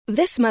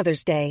This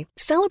Mother's Day,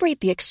 celebrate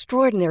the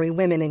extraordinary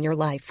women in your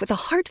life with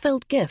a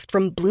heartfelt gift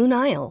from Blue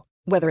Nile.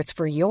 Whether it's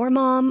for your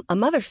mom, a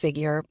mother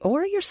figure,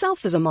 or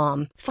yourself as a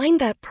mom, find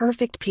that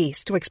perfect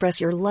piece to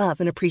express your love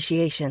and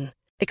appreciation.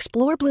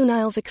 Explore Blue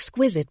Nile's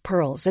exquisite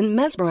pearls and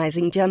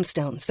mesmerizing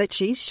gemstones that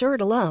she's sure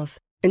to love.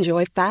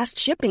 Enjoy fast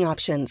shipping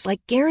options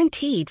like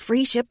guaranteed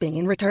free shipping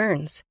and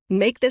returns.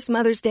 Make this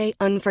Mother's Day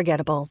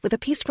unforgettable with a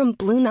piece from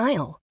Blue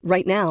Nile.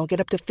 Right now, get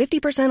up to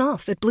 50%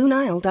 off at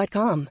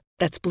BlueNile.com.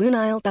 That's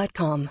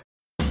BlueNile.com.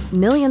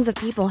 Millions of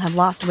people have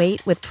lost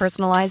weight with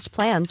personalized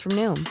plans from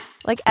Noom.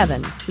 Like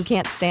Evan, who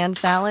can't stand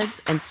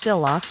salads and still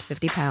lost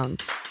 50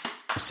 pounds.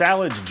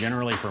 Salads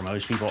generally for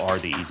most people are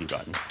the easy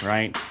button,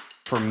 right?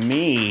 For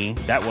me,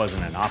 that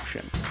wasn't an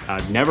option.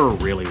 I never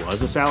really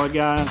was a salad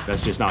guy.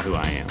 That's just not who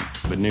I am.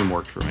 But Noom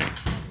worked for me.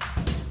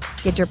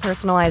 Get your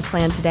personalized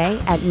plan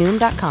today at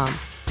Noom.com.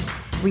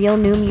 Real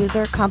Noom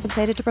user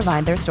compensated to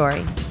provide their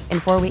story. In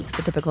 4 weeks,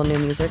 the typical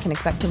Noom user can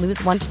expect to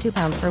lose 1 to 2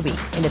 pounds per week.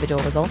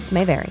 Individual results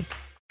may vary.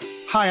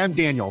 Hi, I'm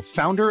Daniel,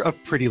 founder of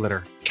Pretty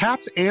Litter.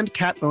 Cats and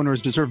cat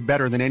owners deserve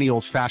better than any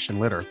old-fashioned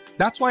litter.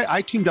 That's why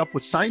I teamed up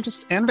with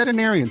scientists and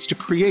veterinarians to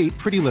create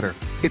Pretty Litter.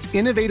 Its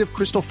innovative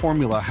crystal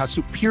formula has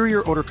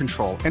superior odor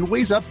control and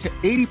weighs up to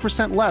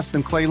 80% less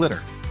than clay litter.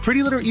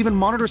 Pretty Litter even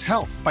monitors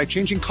health by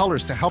changing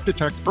colors to help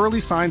detect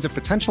early signs of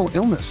potential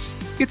illness.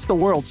 It's the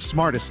world's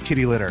smartest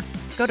kitty litter.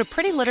 Go to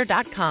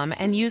prettylitter.com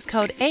and use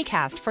code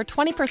ACAST for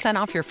 20%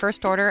 off your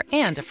first order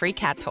and a free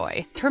cat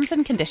toy. Terms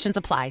and conditions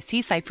apply.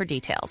 See site for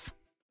details.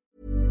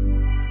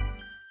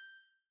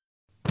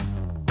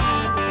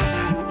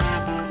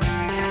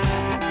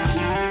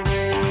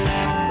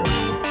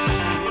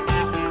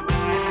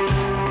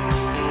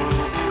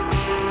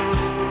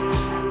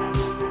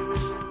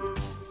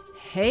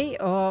 Hei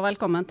og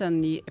velkommen til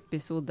en ny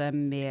episode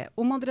med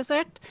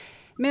Omadressert.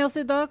 Med oss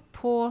I dag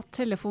på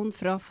telefon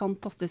fra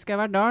fantastiske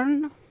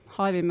Verdalen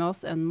har vi med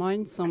oss en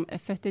mann som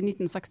født I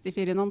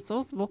 1964 I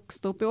Namsos,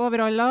 vokst opp I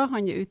Overhalla.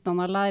 Han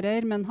utdannet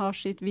lærer, men har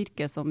sitt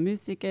virke som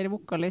musiker,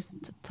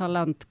 vokalist,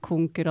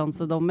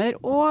 talentkonkurransedommer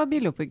og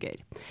biloppbygger.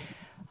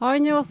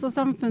 Han også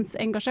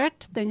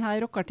samfunnsengasjert, denne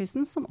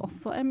rockartisten som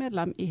også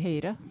medlem I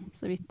Høyre,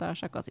 så vidt jeg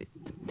sjekket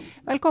sist.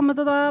 Velkommen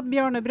til deg,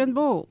 Bjarne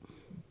Brøndbo.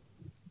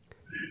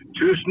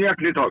 Tusen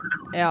hjertelig takk.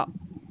 Ja,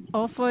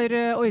 og for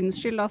ordens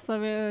skyld da, så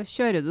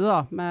kjører du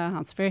da med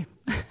handsfree.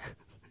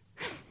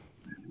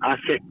 Jeg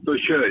sitter og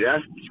kjører,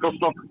 jeg skal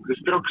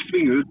straks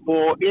svinge ut på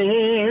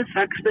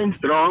E6, den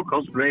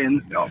strakast veien.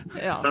 Ja.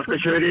 Så jeg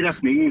skal kjøre I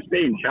retning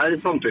Steinkjer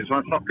samtidig som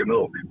jeg snakker med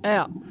dere.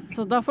 Ja,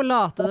 så da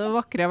forlater du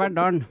vakre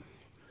Verdalen.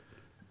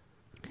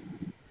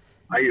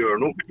 Jeg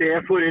gjør nok det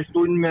for en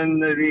stund, men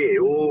vi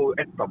jo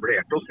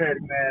etablert oss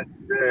her med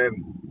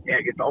et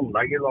eget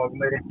anlegg I lag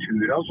med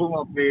returer,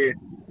 sånn at vi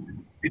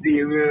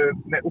driver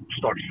med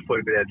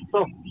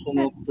oppstartsforberedelser, sånn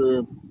at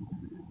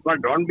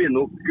Verdalen blir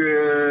nok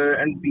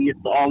en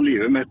bit av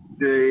livet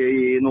mitt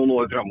I noen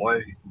år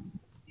fremover,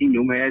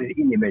 innom her,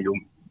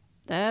 innimellom.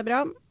 Det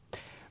bra.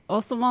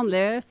 Og som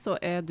vanlig så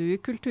du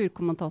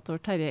kulturkommentator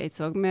Terje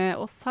Eidsvåg med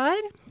oss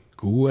her.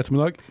 God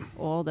ettermiddag.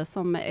 Og det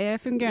samme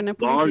fungerende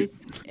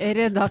politisk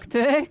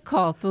redaktør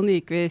Kato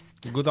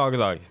Nyqvist. God dag,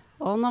 god dag.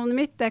 Og navnet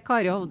mitt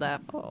Kari Hovde,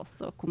 og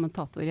også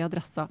kommentator I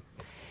Adressa.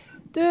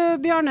 Du,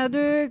 Bjarne,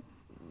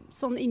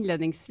 sånn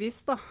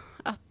innledningsvis da,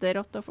 etter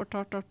at du har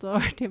fortalt at du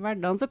har vært I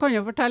Verdalen, så kan du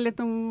fortelle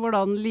litt om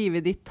hvordan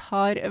livet ditt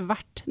har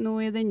vært nå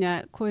I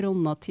denne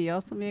koronatida,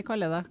 som vi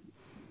kaller det.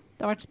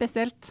 Det har vært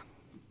spesielt.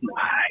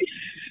 Nei,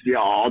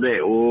 ja, det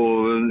jo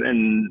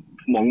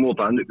på mange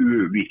måter en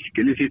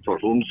uvirkelig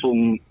situasjon som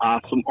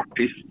jeg som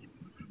artist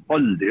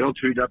aldri har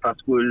trodd at jeg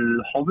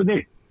skulle havne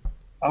I.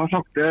 Jeg har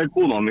sagt til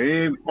kona mi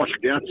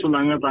alltid at så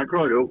lenge at jeg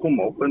klarer å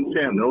komme opp på en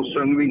scene og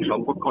synge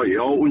Vingsene på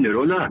kaia og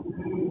underholde,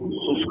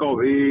 så skal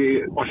vi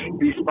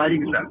alltid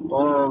sperge seg.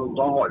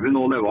 Da har vi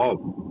noe å leve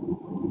av.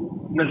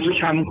 Men så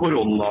kommer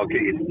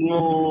koronakrisen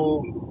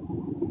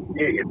og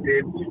egentlig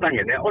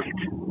stenger ned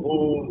alt.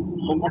 Og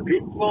som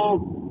artist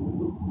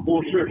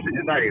og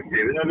selvstendig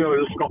næringsdrivende, vi har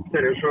jo skapt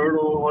dette selv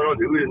og har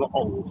aldri vært noe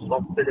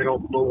ansatt eller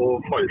hatt noe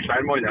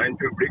fallskjerm annet enn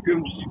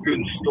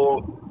publikumskunst og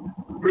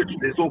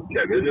plutselig så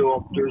opplever du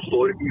at du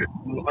står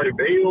uten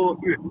arbeid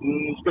og uten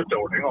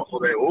støtteordning. Altså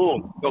det jo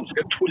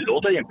ganske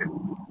tullete egentlig.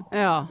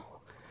 Ja,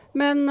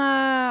 men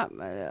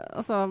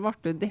ble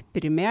du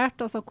deprimert?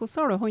 Altså, hvordan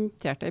har du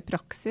håndtert det I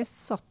praksis?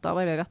 Satt du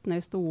bare rett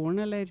ned I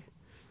stolen, eller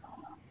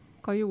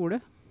hva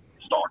gjorde du?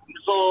 I starten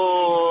så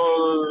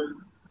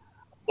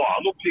var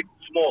jeg nok litt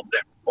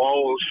smådeppa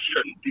og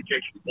skjønte ikke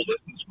helt hvordan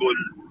jeg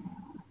skulle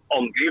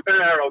angripe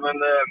det her, men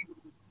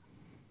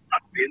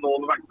etter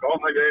noen vekker,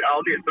 eller jeg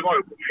og Lise var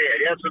jo på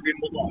ferie, så vi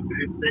måtte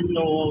avbryte den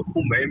og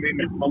komme hjem I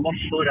midten av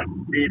mars og rett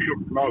I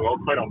 14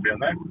 dager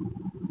karantene.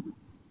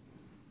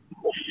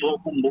 Og så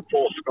kom det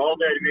påska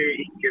der vi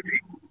ikke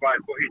fikk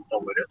være på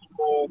hytta våre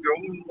på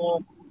Grong. Og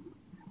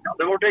ja,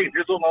 det var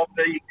egentlig sånn at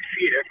det gikk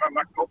 4-5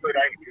 vekker før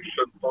jeg egentlig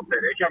skjønte at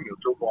dette kommer jo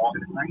til å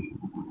vare lenge.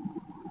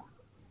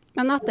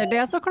 Men etter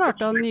det så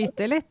klarte du å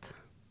nyte litt?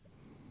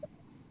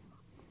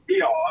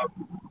 Ja,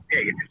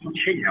 egentlig så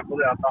kjenner jeg på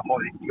det at jeg har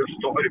ikke lyst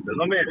til å arbeide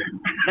noe mer.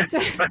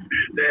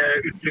 Det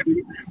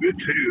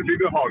utrolig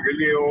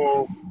behagelig, og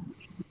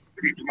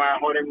liksom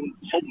jeg har en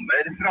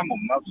sommer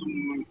fremom meg som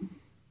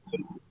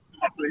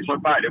at hvis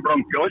jeg bærer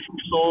blanke ark,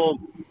 så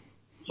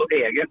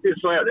egentlig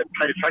så det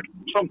perfekt,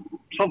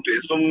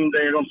 samtidig som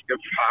det ganske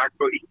fælt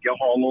å ikke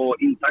ha noe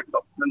inntekt.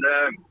 Men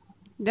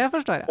det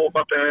forstår jeg. Håper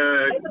at det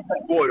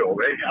går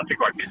over etter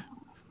hvert.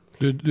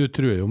 Du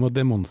tror jo om å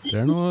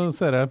demonstrere nå,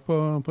 ser jeg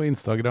på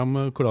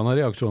Instagram. Hvordan har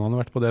reaksjonene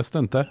vært på det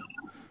stuntet?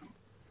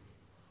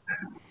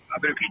 Jeg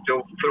bruker ikke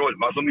å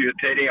forholde meg så mye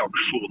til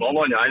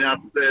reaksjonene, annet enn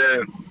at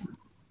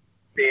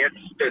det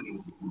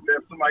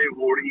stuntet som jeg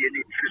gjorde i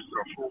litt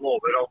frustrasjon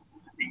over at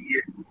de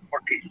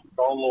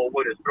artistene og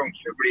våre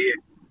bransje blir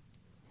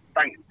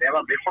stengt ned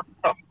veldig hardt.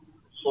 Da.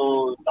 Så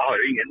jeg har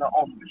jo ingen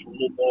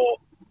ambisjon om å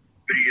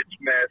bryte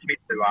med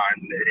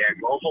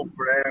smittevernregler og sånt,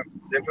 for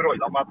det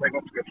forholder jeg meg til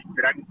ganske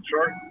strengt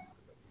selv.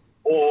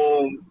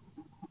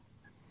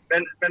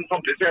 Men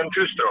samtidig så en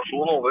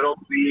frustrasjon over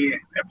at vi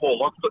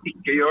pålagt å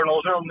ikke gjøre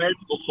noe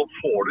fremmeldt, og så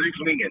får du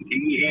liksom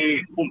ingenting i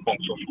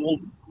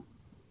kompensasjon.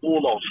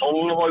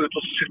 Olavshallen var ute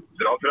og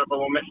sutret for at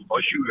det var mestet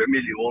 20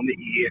 millioner i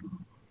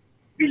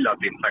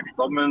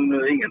billettinntekter, men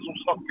ingen som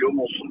snakker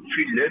om oss som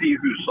fyller de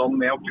husene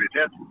med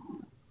aktivitet.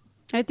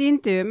 Et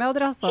intervju med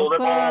Adressa,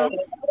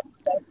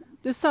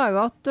 du sa jo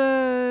at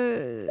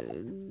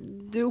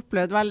du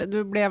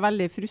ble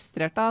veldig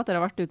frustrert da, etter å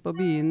ha vært ute på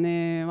byen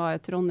i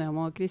Trondheim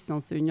og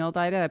Kristiansund, og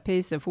der det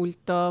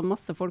peisefullt og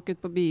masse folk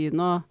ute på byen,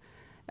 og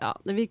ja,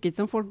 det virker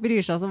ikke som folk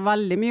bryr seg så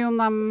veldig mye om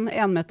de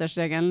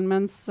 1-metersregelen,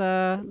 mens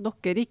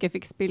dere ikke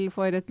fikk spille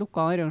for et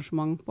lukket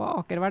arrangement på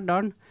Aker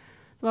Verdalen.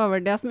 Det var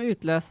vel det som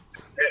utløst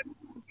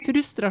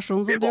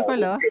frustrasjon, som du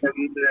kaller det?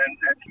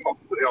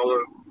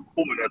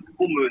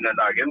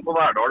 Kommunelegen på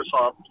Verdal sa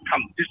at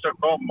 50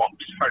 stykker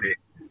maks ferdig.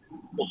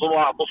 Og så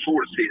var jeg på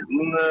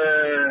Solsiden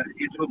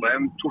i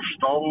Trondheim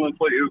torsdagen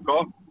forrige uka,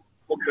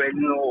 på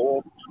kvelden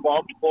og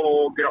mat på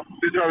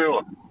Graffi, tror jeg vi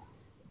var.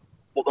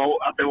 Og da,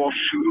 at det var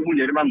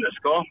 700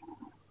 mennesker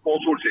på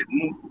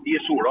Solsiden i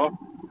sola,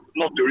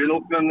 naturlig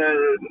nok, men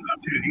jeg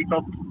tror ikke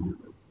at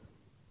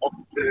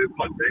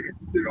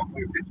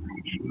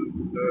restaurantbransjen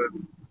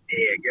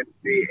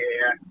egentlig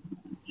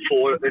så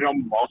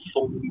rammet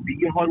som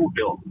vi har gjort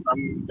det.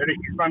 Det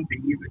ikke som en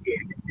bil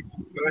egentlig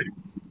som før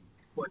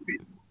på en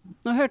bil.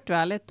 Nå hørte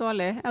jeg litt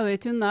dårlig. Er du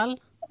i tunnel?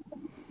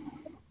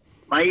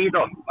 Nei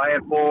da,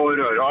 jeg på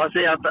røra.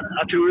 Jeg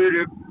tror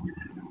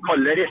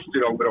kalde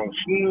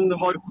restaurantbransjen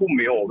har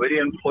kommet over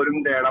i en form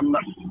der de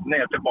nesten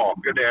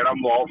tilbake der de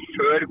var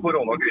før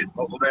koronakrisen.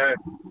 Altså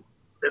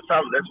det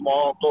selges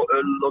mat og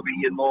øl og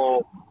vin, og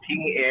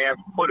ting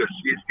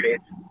forholdsvis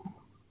greit.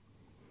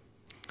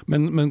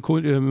 Men på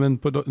dere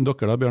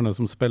da, Bjørne,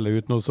 som spiller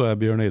ut nå, så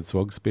Bjørn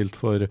Eidsvåg spilt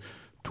for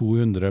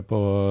 200 på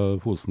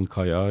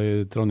Fosenkaia i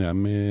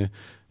Trondheim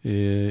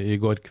i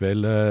går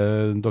kveld.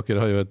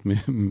 Dere har jo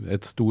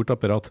et stort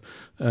apparat.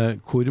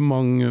 Hvor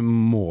mange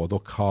må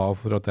dere ha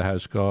for at det her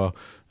skal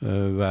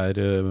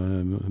være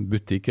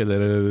butikk eller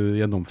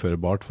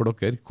gjennomførbart for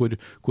dere?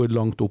 Hvor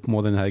langt opp må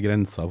denne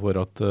grensa for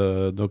at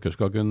dere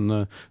skal kunne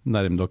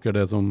nærme dere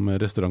det som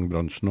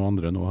restaurantbransjen og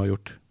andre nå har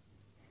gjort?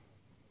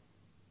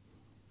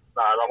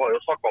 Nei, de har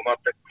jo snakket om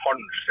at det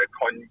kanskje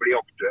kan bli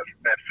aktuelt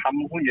med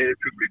 500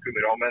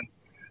 publikummere, men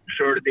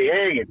selv det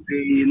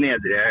egentlig i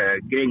nedre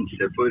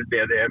grense for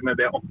det med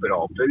det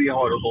apparatet vi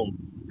har og sånn.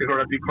 Det er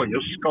klart at vi kan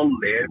jo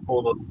skalere på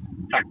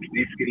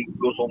teknisk rigg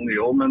og sånn,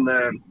 men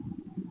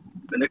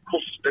det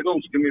koster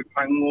ganske mye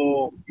penger å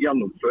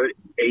gjennomføre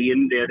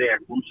en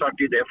DDE-konsert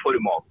i det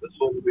formatet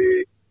som vi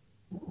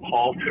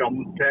har frem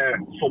til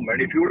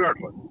sommeren i fjor i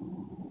hvert fall.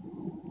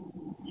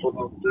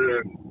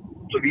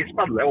 Så vi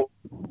spiller jo.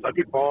 Jeg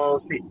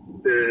tippet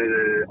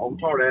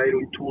snittantallet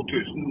rundt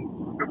 2000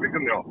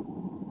 publikummere.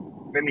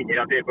 Med mindre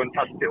at det på en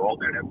festival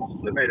der det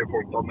masse mer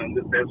folk da, men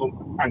det sånn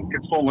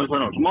enkelt sånne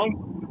arrangement,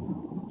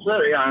 så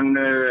det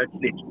gjerne et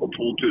snitt på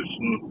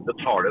 2000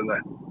 betalende.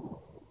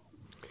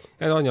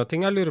 En annen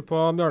ting jeg lurer på,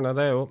 Bjørne,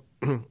 det jo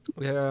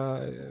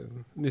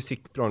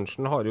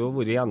musikkbransjen har jo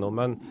vært gjennom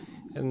en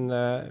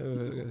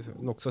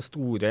nok så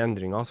store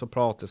endringer, så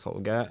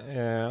platesalget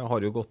har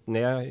jo gått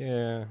ned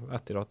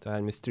etter at det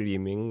her med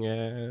streaming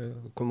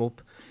kom opp.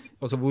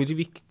 Altså, hvor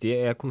viktig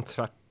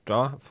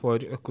konserter for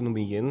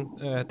økonomien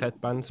til et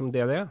band som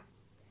det?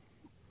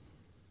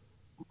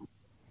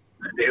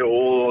 Det jo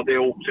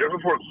opptrer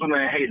for folk som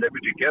hele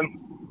butikken.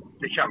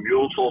 Det kommer jo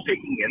så å si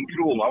ingen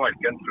kroner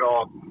hverken fra,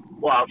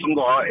 og jeg som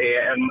da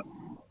en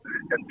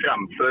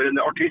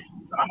fremførende artist,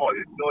 jeg har jo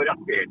ikke noen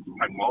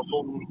rettighetspenger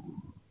som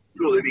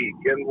Frode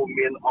Viken og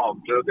min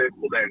avdøde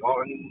kollega,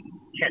 han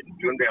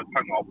kjente jo en del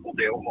penger på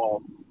det å ha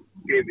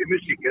skrevet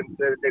musikken.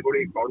 Det går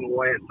ikke av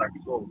noe E6.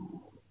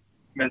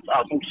 Mens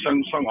jeg som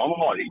sangene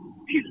har ikke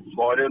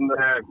tilsvarende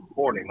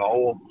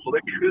ordninger. Så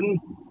det kun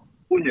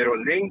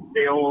underholdning,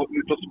 det å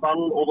ut og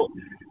spille. Og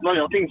en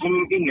annen ting som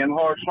ingen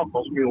har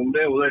snakket så mye om,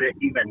 det jo det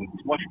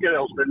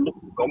eventmarkedet, altså det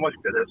lukkede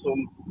markedet som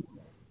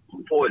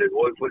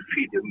foregår for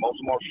firmaer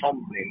som har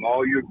samlinger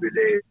og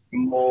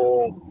jubileum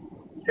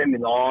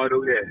seminar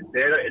og greier.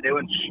 Det er jo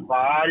en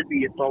svær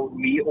bit av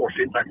min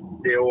årsinntekt,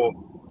 det å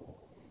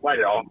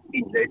være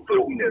innleid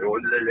for å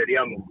underholde eller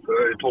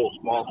gjennomføre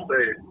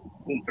toastmaster,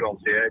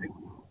 konferansier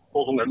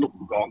på sånne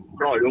lukka,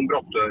 Klarion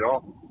Brattøra,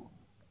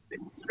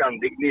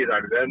 Scandic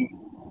Nidelven,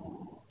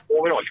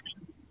 overalt.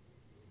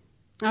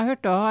 Jeg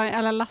hørte,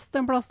 eller leste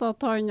en plass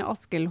at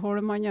Askild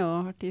Holm, han er jo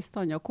artist,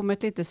 han har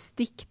kommet et lite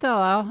stikk til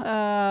deg.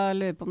 Jeg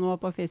lurer på om det var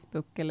på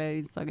Facebook eller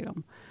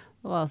Instagram.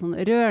 Det var sånn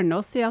rørende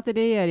å si at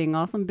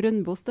regjeringen som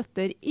Brøndbo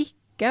støtter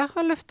ikke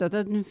har løftet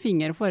en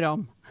finger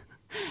foran.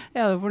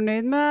 Er du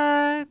fornøyd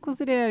med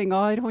hvordan regjeringen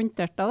har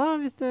håndtert det da,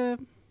 hvis du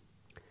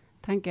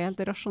tenker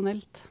helt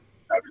rasjonelt?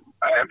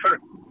 Jeg er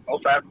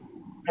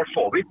for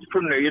så vidt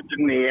fornøyd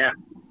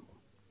med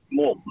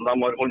måten de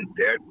har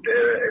håndtert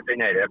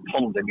denne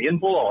pandemien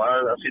på.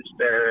 Jeg synes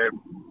det er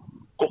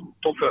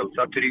godt å føle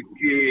seg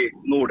trygg i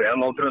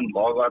Nordland og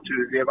Trøndelag, og jeg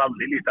tror vi er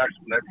veldig lite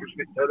eksponert for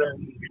smitte. Det er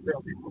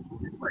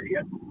situasjonen i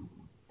Sverige.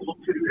 Og så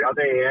tror jeg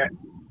det er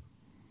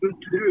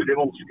utrolig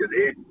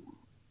vanskelig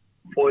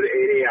for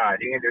en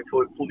regjering eller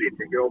for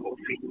politikere å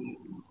finne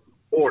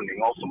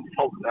ordninger som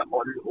favner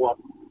alle, og at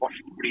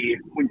alt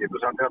blir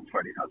 100%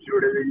 rettferdig. Jeg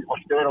tror det vil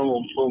alltid være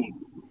noen som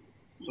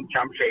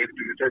kommer skjevt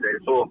ut eller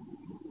så.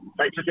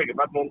 Jeg er ikke sikker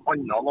på at noen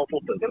andre har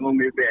fått det til noe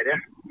mye bedre,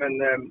 men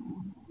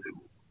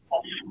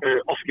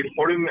Askild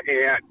Holm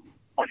er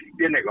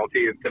alltid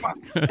negativ til meg.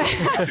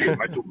 Jeg bryr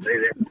meg ikke om det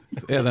i det.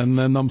 Er det en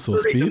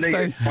Namsos-beef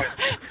der?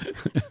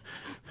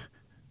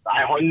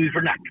 Nei, han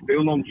fornekter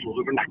jo Namsos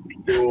og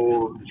fornekter jo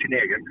sin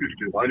egen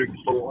kultur.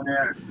 Så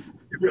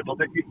jeg føler at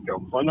det er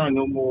Kristiansand, han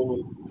må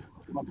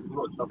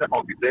forholde seg til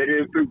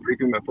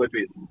Agder-publikummet på et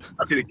vis.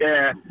 Jeg tror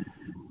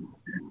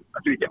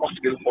ikke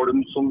Askild Holm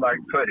som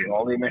legger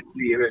føringene i mitt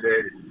liv,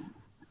 eller...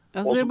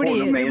 Altså, du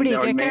blir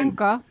ikke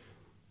krenket?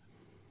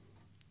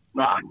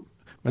 Nei,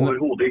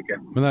 overhodet ikke.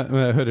 Men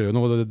jeg hører jo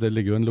nå, det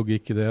ligger jo en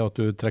logikk i det at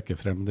du trekker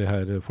frem de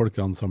her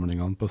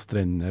folkeansamlingene på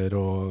strender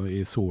og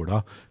i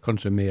sola,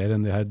 kanskje mer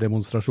enn de her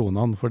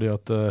demonstrasjonene, fordi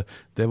at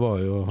det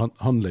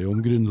handler jo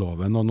om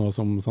grunnloven og noe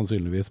som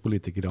sannsynligvis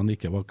politikerne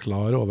ikke var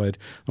klar over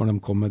når de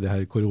kom med de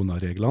her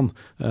koronareglene.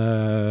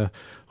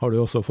 Har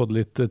du også fått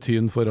litt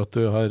tyn for at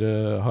du har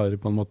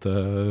på en måte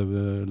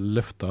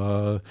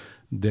løftet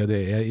det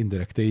er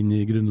indirekte inn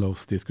i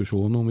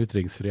grunnlovsdiskusjonen om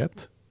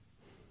ytringsfrihet?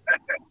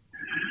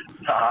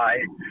 Nei,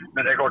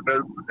 men det er klart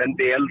en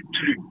del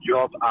trodde jo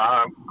at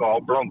jeg ga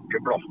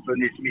blanke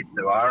blaffen i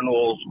smittevern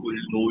og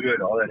skulle nå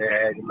gjøre det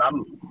her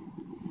nevnt.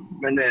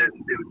 Men det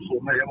er jo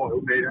sånn, det var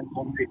jo mer en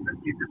sånn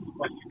lite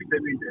spark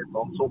til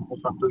myndighetene som på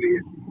sett og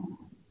vis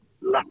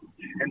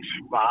lett en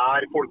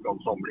svær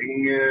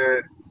folkeansamling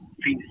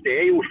finnes det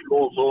i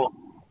Oslo, og så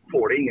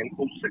får det ingen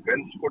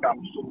konsekvens for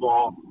dem som da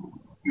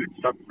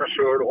utsetter seg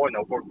selv og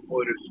andre folk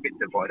for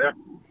smittefare.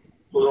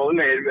 Så det var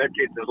mer et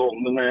lite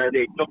sånn, men det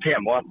er ikke noe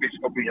tema at vi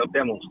skal begynne å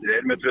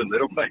demonstrere med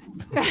trønder opp der.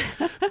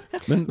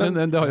 men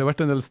det har jo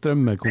vært en del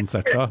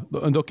strømmekonserter.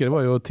 Dere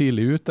var jo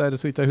tidlig ut der,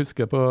 så ikke jeg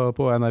husker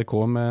på NRK,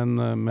 men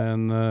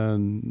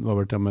var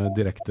vel til og med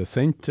direkte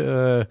sendt.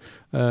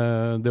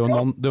 Det er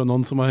jo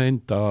noen som har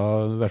hentet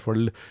i hvert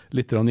fall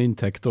litt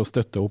inntekt og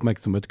støtte og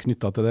oppmerksomhet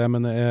knyttet til det,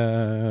 men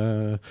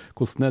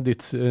hvordan er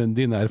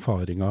dine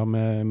erfaringer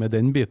med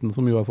den biten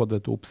som jo har fått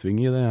et oppsving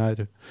i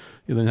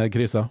denne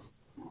krisa?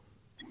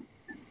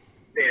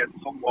 Det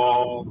som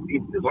var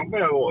interessant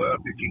med var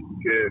at vi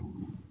fikk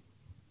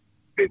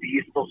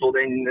bevist også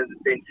den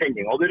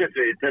sendingen du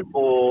refererer til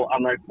på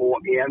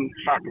NRK1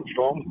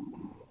 skjærtorsdagen.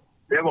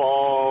 Det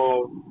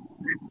var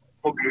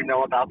på grunn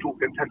av at jeg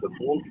tok en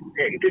telefon,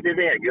 egentlig til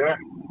VG.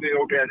 Vi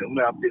var enige om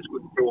det at vi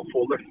skulle prøve å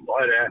få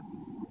løftet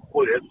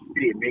vår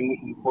streaming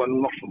på en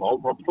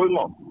nasjonal plattform.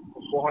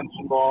 Og så han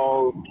som da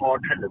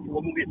tar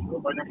telefonen viser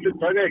at han har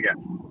sluttet i VG.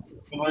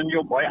 Men han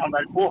jobbet i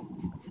NRK.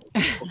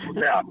 Og så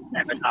sier jeg,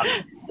 nei, men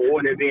NRK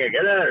eller VG,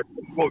 det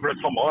går for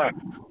det samme.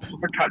 Så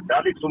fortalte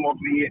jeg liksom at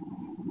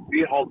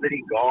vi hadde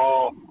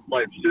rigget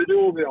livestudio,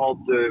 vi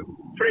hadde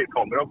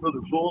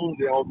flerkameraproduksjon,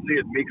 vi hadde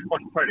lydmix,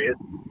 alt ferdig.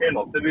 Det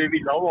eneste vi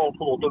ville var å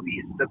få lov til å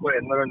vise det på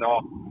en eller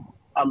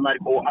annen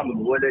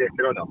NRK.no eller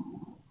et eller annet.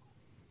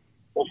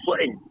 Og så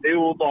endte det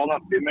jo da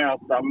neppe med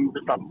at de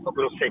bestemte seg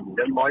for å sende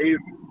det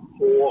live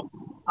på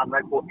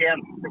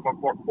NRK1. Det var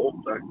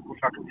 7:15 på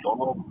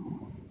skjærtorsdagen.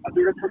 Jeg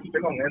tror det er første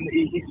gangen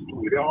i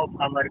historien at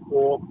NRK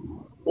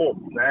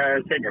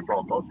åpner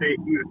sendeplater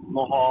seg uten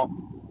å ha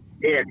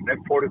egne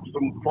folk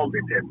som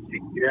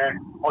kvalitetssikrer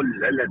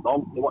alle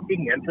leddene. Det var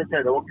ingen til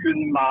stede, det var kun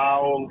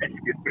meg og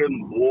Eskil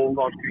Brøndbo og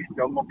Lars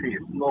Christian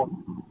Mathisen og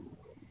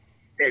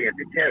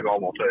egentlig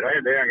TV-amatører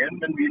hele gjengen,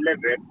 men vi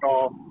leverte da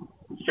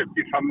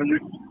 75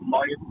 minutter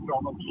live fra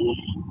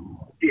Namsos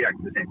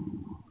direkte til.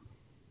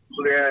 Så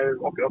det er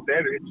akkurat det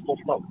vi er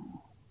stolt av.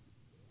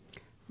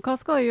 Hva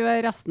skal du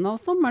gjøre resten av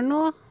sommeren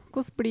nå?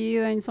 Hvordan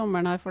blir den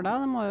sommeren her for deg?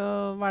 Det må jo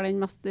være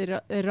den mest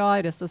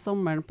rareste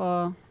sommeren på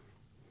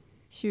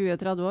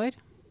 20-30 år.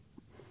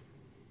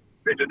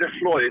 Vet du, det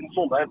slår inn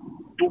sånne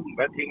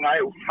dumme ting. Jeg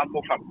er jo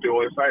 55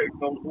 år, så jeg er jo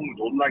ikke noen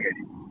ungdom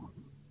lenger.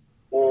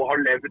 Og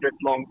har levd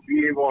et langt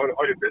liv og har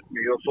arbeidet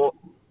mye. Og så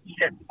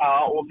sitter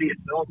jeg og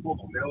Lise og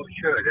kona mi og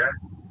kjører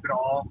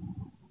fra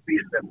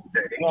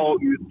bildemonsteringen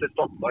og ut til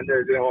Stadland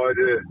der vi har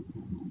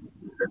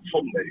et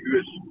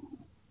sommerhus.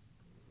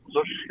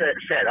 Så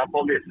ser jeg på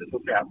Lise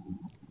og sier jeg,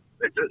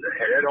 vet du, det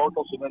her rart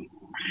også, men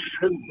jeg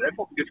skjønner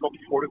faktisk at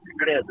folk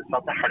gleder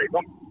seg til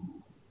helga.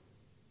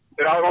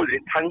 For jeg har aldri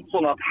tenkt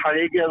sånn at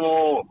helg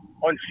noe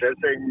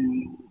annerledes enn,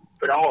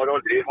 for jeg har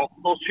aldri hatt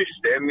noe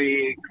system i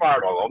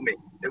hverdagene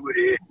min. Det har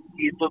vært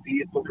hit og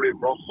dit på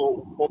flyplass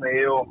og opp og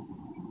ned, og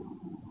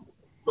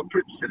så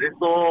plutselig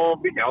så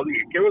begynner jeg å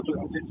like, vet du.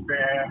 Jeg synes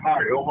det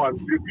herlig å ha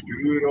en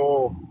struktur,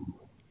 og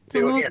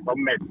det å hete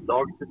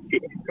middag til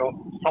cirka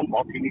samme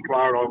ting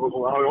hver dag, og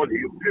sånn. Jeg har jo aldri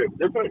prøvd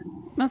det før.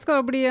 Men skal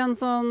jo bli en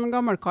sånn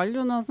gammelkall,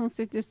 du nå, som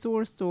sitter i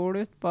solstol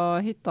ute på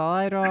hytta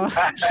der og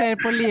ser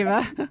på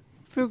livet.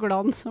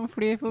 Fuglene som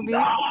flyr forbi.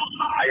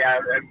 Nei,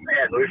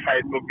 jeg nå i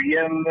ferd med å bli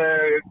en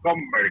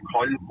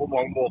gammelkall på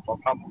mange måter.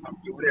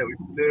 55 år er jo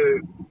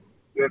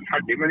ikke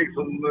ferdig med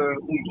liksom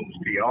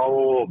ungdomstida,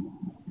 og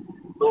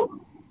så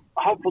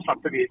jeg har på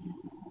sett og vis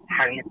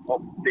tenkt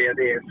at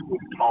det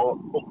skulle ta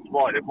godt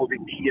vare på de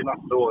 10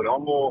 neste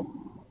årene og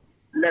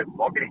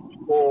leve greit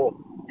på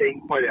den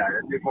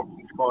karrieren vi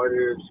faktisk har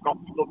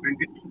skapt og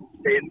bygd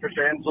stein for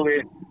stein, så vi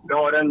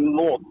har et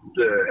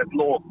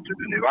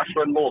låtunivers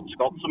og en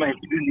låtskatt som er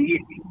helt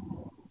unik.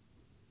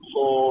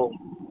 Så...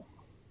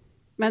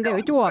 Men det er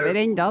jo ikke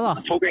over enda, da.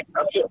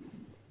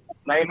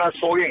 Nei, men jeg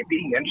så egentlig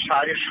ingen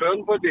skjær i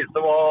sjøen på et vis.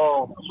 Det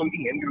var som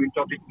ingen grunn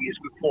til at ikke vi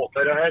skulle få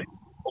til det her.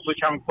 Og så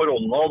kommer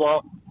korona, og da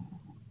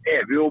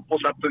er vi jo på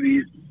sett og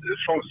vis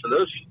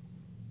sjanseløse.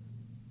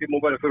 Vi må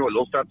bare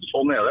forholde oss til at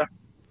sånn er det.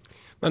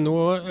 Men nå,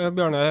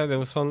 Bjarne, er det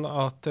jo sånn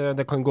at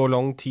det kan gå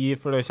lang tid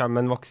før det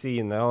kommer en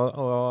vaksine,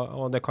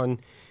 og det kan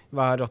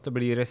være at det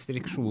blir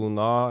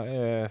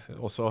restriksjoner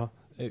også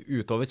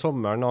utover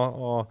sommeren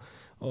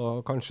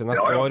og kanskje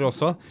neste år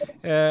også.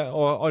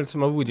 Og alle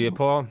som har vært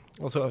på,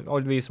 altså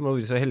alle vi som har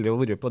vært så heldige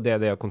å være på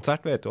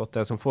DDE-konsert, vet jo at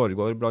det som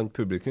foregår blant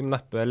publikum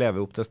neppe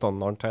lever opp til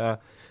standarden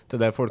til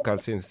det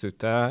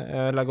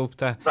Folkehelseinstituttet legger opp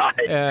til.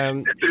 Nei,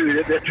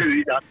 det tror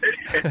jeg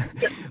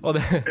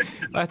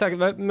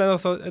ikke. Men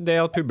altså,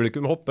 det at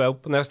publikum hopper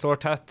opp og ned, står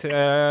tett,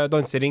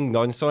 danser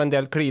ringdans og en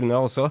del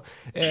kliner også,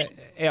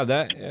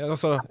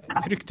 altså,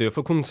 frykter jo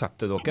for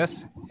konseptet deres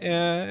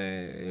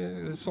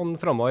sånn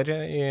fremover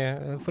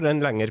for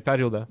en lengre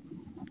periode?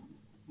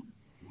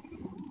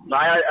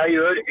 Nei, jeg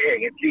gjør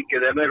egentlig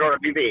ikke det, men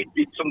vi vet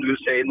ikke, som du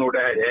sier, når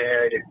det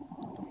her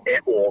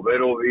er over,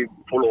 og vi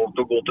får lov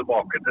til å gå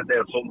tilbake til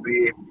det som vi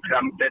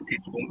frem til et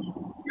tidspunkt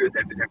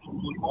udefinert som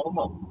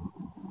normal.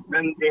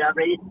 Men det jeg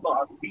vet da,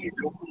 er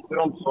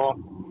videokonferanser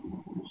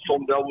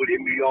som det har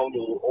vært mye av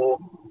nå, og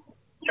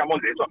kommer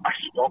aldri til å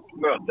erstatte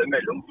møte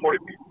mellom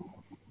folk.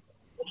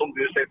 Og som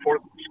du sier,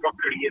 folk skal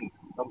kline.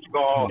 De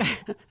skal...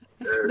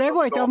 det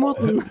går ikke av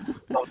moten.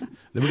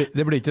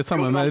 Det blir ikke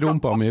samme med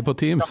rumpa mi på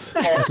Teams.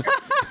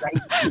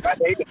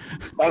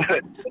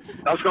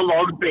 De skal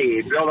lage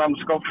babyer, de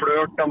skal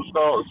flørte,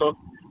 så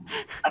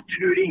jeg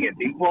tror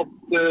ingenting på at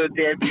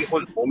det vi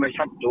holder på med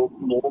kommer til å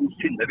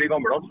noensinne bli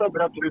gammeldags.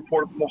 For jeg tror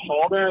folk må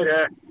ha det her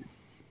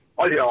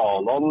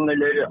arealene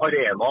eller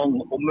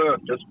arenaene og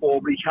møtes på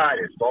og bli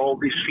kjærester og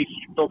bli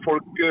skilt, og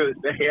folk,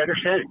 det her det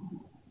skjer.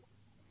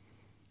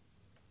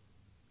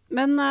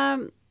 Men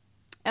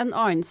en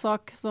annen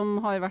sak som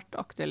har vært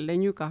aktuell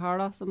denne uka her,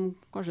 da, som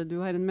kanskje du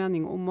har en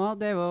mening om,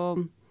 det er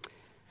jo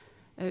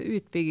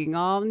utbyggingen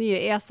av nye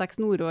E6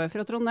 nordover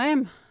fra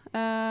Trondheim.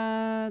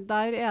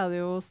 Der er det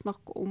jo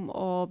snakk om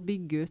å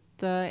bygge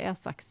ut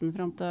E6-en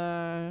frem til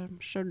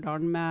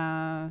Stjørdal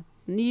med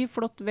ny,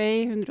 flott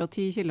vei,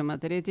 110 km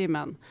i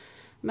timen.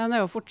 Men jeg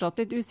er jo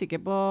fortsatt litt usikker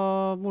på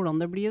hvordan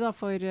det blir da,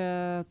 for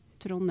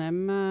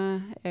Trondheim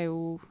er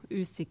jo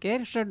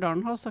usikker.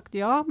 Stjørdal har sagt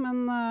ja,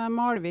 men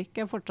Malvik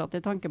er fortsatt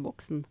i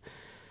tankeboksen.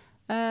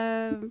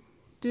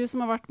 Du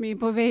som har vært mye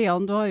på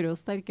veiene, du har jo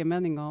sterke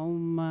meninger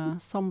om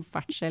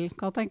samferdsel.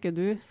 Hva tenker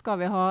du? Skal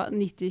vi ha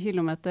 90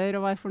 km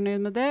og være fornøyd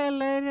med det,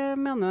 eller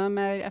mener du det er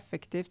mer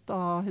effektivt å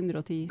ha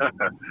 110?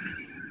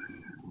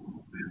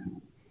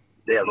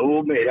 Det er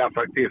noe mer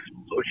effektivt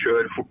å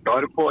kjøre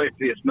fortere på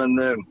et vis, men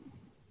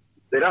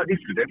dere har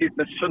diskutert litt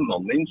med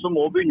sønnene mine, som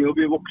også begynner å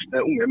bli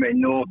voksne unge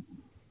menn, og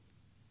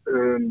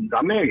de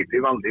er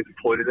egentlig veldig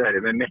for det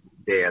her med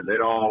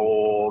midtdelere,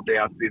 og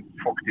det at vi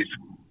faktisk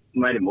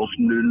nærmer oss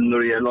null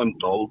når det gjelder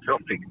antall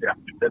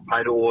trafikkdrepte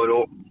per år.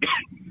 Og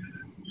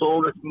så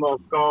hvis man da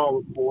skal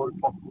få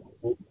fast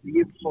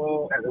tid, så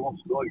er det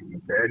vanskelig å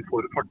argumentere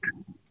for fart.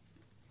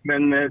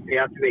 Men det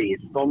at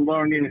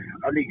veistandarden,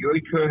 jeg ligger jo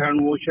i kø her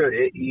nå og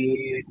kjører i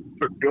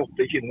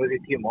 48 km i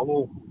timen nå.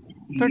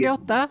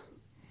 48?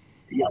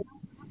 Ja,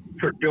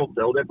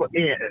 48, og det er på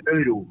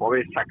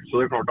Europavei 6, så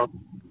det er klart at...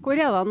 Hvor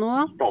er det nå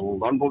da?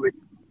 Standarden på vei.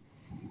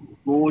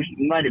 Nå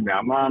nærmer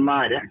jeg meg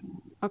nære.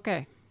 Ok.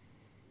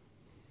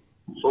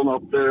 Sånn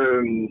at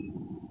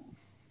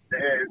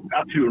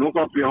jeg tror nok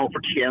at vi har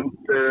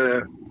fortjent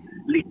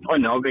litt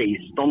annen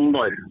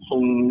veistandard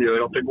som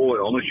gjør at det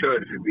går an å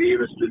kjøre forbi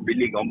hvis du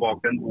blir liggende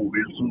bak en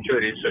bobil som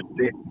kjører i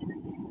 70.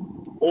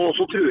 Og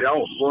så tror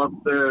jeg også at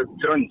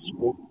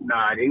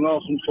transportnæringen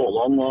som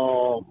sådan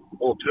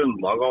og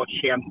Trøndelag har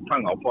tjent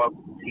penger på at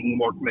ting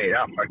ble mer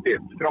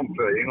effektivt.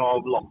 Framføring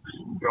av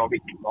laksen fra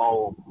vikta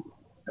og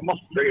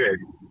masse greier.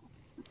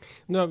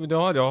 Du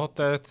har jo hatt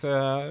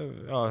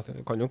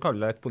kan jo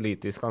kalle det et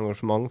politisk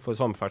engasjement for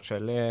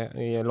samferdsel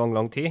i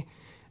lang tid.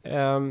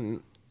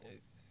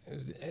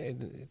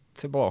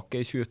 Tilbake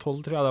i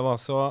 2012, tror jeg det var,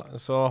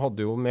 så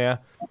hadde jo med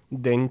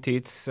den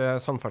tids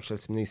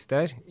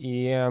samferdselsminister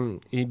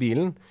i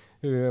bilen,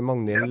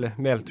 Magnhild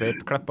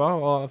Meltveit Kleppa,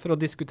 for å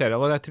diskutere,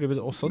 og jeg tror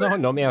også det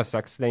handlet om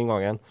E6 den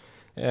gangen.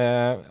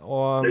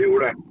 Det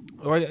gjorde det.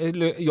 Og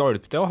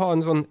hjalp det å ha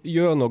en sånn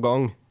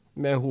gjennomgang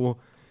med henne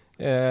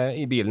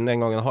i bilen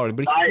den gangen? Har det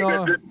blitt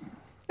noe?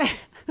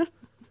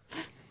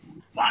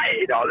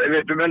 Nei da,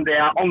 vet du, men det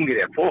jeg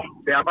angrer på,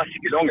 det jeg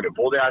virkelig angrer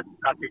på, det er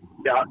at vi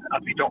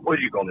ikke har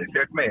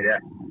organisert mer.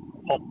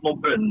 Hatt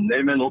noen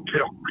bønder med noen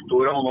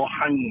traktorer og noen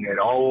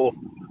hengere og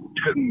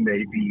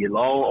tømmerbiler,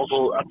 og altså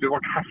at vi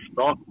ble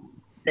heftet.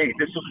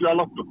 Egentlig så skulle jeg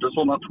lagt opp det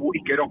sånn at hun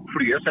ikke rakk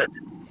flyet sitt,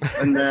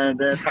 men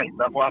det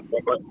tenkte jeg på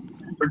etterpå.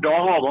 For da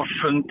hadde hun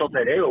skjønt at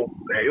det er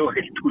jo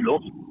helt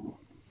tullås.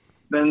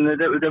 Men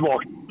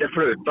det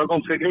fløt da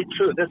ganske greit,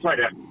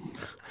 dessverre.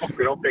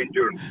 Akkurat den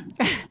turen.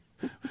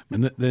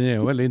 Men den er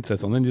jo veldig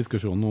interessant, den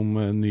diskusjonen om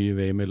ny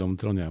vei mellom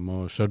Trondheim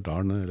og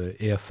Stjørdal, eller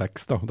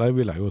E6 da. Der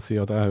vil jeg jo si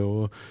at jeg har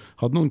jo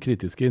hatt noen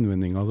kritiske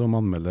innvendinger som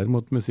anmelder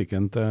mot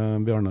musikken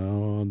til Bjarne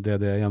og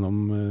DD gjennom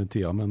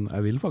tida, men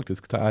jeg vil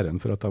faktisk ta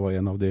æren for at jeg var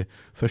en av de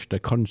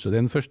første, kanskje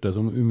den første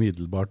som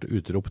umiddelbart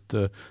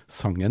utropte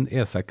sangen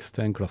E6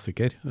 til en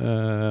klassiker.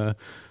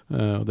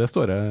 Og det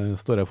står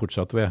jeg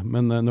fortsatt ved.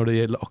 Men når det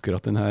gjelder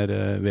akkurat denne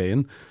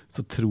veien,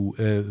 så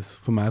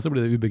for meg så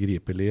blir det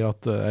ubegripelig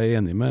at jeg er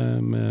enig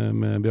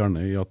med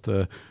Bjarne i at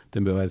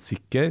den bør være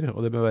sikker,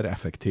 og det bør være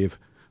effektiv.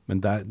 Men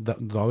da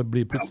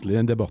blir plutselig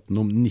den debatten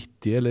om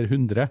 90 eller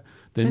 100.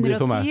 Den 110, blir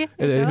for meg,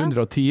 eller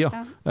 110, ja.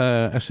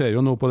 Jeg ser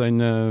jo nå på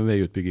den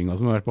veiutbyggingen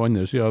som har vært på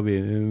andre siden av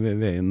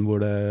veien,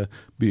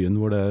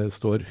 byen hvor det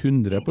står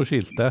 100 på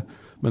skiltet.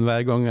 Men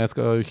hver gang jeg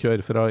skal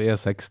kjøre fra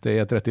E6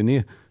 til E39,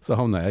 så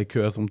havner jeg i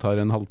kø som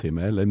tar en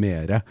halvtime eller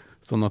mere.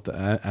 Sånn at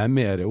jeg er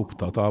mer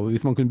opptatt av,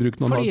 hvis man kunne brukt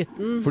noen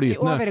i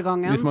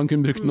overgangen. Hvis man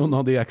kunne brukt noen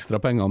av de ekstra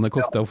pengene det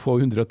koster å få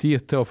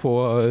 110 til å få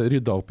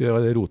ryddet opp i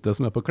rotet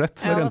som er på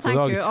Klett hver eneste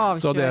dag. Ja, da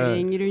tenker du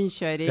avkjøring,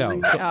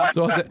 rundkjøring.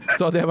 Så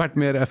hadde det vært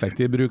mer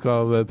effektiv bruk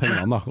av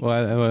pengene da.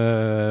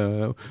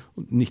 Og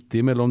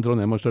 90 mellom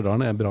Trondheim og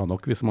Stjørdal er bra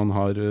nok hvis man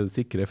har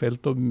sikre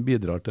felt og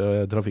bidrar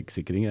til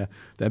trafikksikring.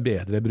 Det er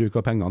bedre bruk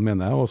av pengene,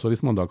 mener jeg, også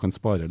hvis man da kan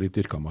spare litt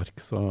dyrkamark.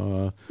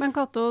 Men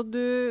Cato,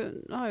 du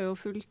har jo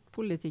fulgt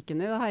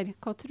politikken i det her.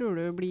 Hva tror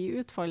du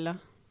blir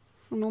utfallet?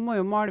 For nå må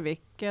jo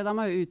Malvik, de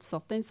har jo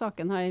utsatt den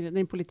saken her,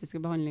 den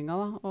politiske behandlingen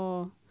da,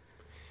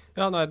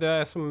 Ja, nei,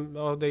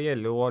 det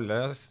gjelder jo alle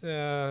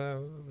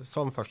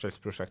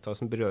samferdselsprosjekter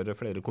som berører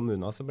flere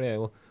kommuner, så blir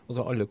jo,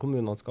 altså alle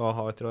kommunene skal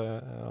ha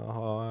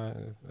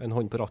en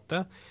hånd på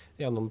rattet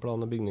gjennom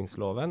plan- og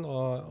bygningsloven,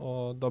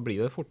 og da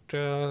blir det fort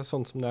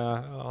sånn som det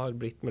har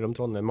blitt mellom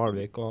Trondheim,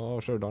 Malvik og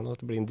Stjørdal,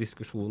 at det blir en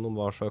diskusjon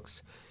om hva slags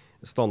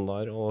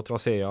standard og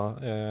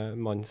traseer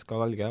man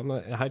skal velge.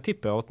 Men her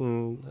tipper jeg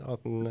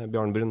at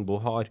Bjørn Brøndbo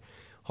har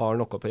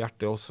noe på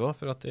hjertet også,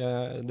 for at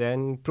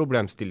den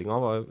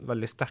problemstillingen var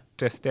veldig sterkt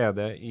til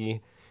stede i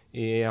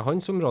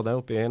hans område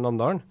oppe i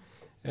Namdalen,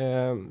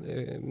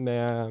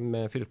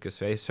 med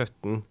fylkesvei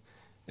 17,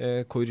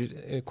 hvor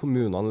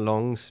kommunene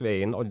langs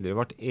veien aldri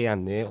vært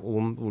enige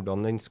om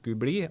hvordan den skulle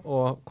bli,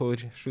 og hvor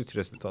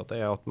sluttresultatet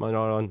er at man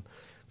har en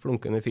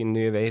flunkende fin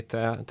ny vei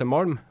til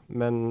Malm,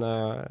 men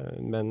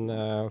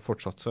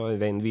fortsatt så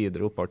er veien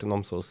videre oppover til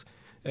Namsos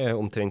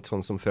omtrent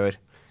sånn som før.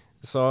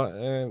 Så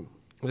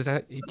hvis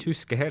jeg ikke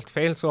husker helt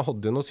feil, så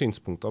hadde du noen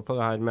synspunkter på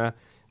det her med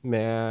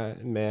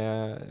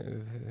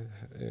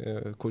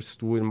hvor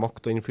stor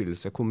makt og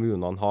innflytelse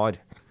kommunene har.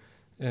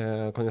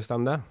 Kan det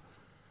stemme det?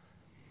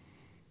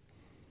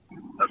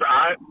 Altså,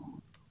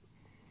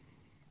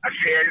 jeg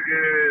ser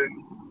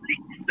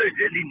litt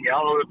større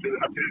linjer, og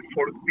jeg tror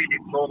folk blir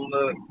litt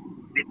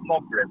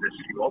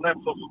navledeskuende,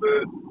 så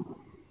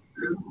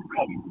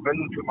kampen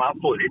for meg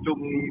står ikke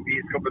om vi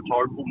skal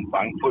betale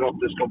bompeng for at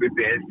det skal bli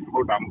bedre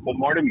for dem på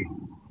Malm.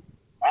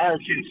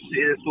 Jeg synes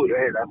i det store og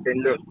hele at den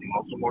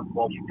løsningen som ble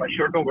valgt, jeg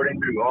kjørte over den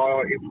brua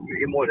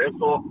i morges,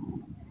 så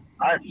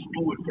jeg er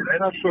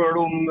storfornøyd selv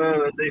om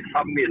de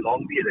 5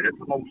 milene videre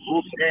til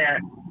Namsos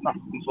er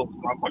nesten sånn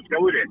som jeg faktisk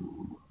har vært.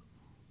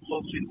 Så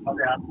synes jeg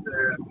det at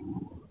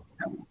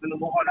men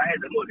nå har jeg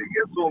hele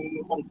Norge som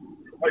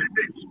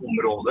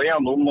arbeidsområde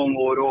gjennom mange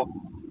år, og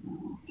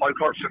har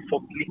kanskje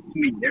fått litt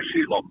mindre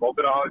skylapper,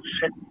 for jeg har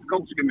sett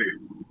ganske mye.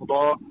 Og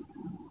da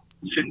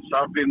synes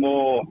jeg at vi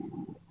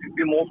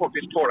må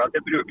faktisk tåle at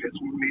det brukes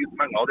mye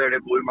penger der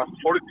det bor mest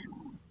folk.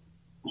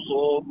 Og så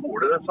bor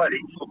det dessverre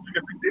ikke så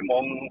fryktelig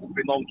mange oppe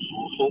i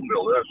Namsos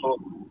området, så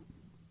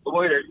må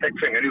vi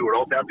stikke fingeren i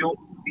jorda og si at jo,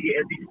 vi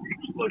er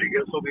Distrikts-Norge,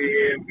 så vi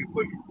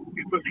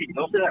får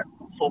finne oss i det.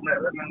 Sånn er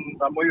det, men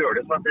de må gjøre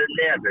det så at det er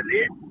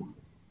levelig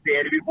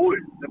der vi bor.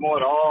 Det må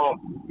være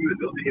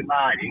mulig å drive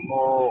næring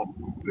og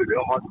mulig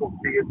å ha et godt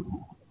liv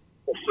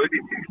også i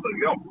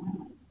Distrikts-Norge. Ja.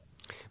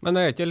 Men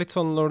det ikke litt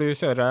sånn når du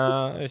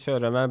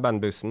kjører med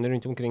bandbussen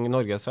rundt omkring i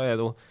Norge, så er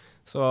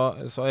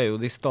jo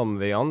de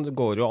stamveiene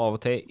går jo av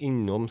og til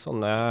innom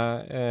sånne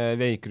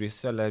veikryss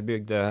eller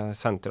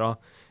bygdesentra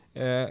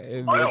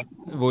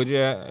hvor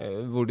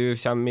du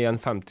kommer i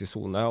en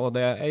 50-zone, og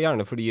det er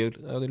gjerne fordi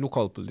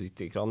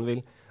lokalpolitikerne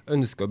vil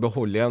ønske å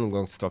beholde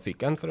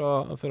gjennomgangstrafikken for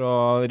å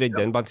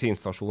redde en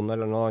bensinstasjon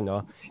eller noe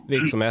annet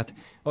virksomhet.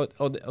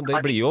 Og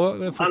det blir jo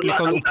fort litt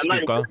sånn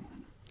oppstykket.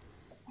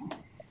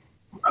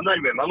 Jeg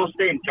nærmer meg noe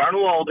Steinkjer nå,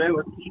 og det er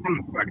jo et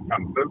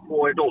kjempeeksempel på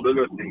en dårlig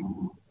løsning.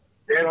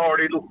 Der har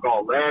de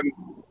lokale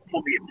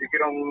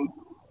politikerne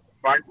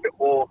valgt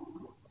å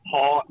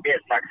ha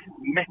E6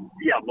 midt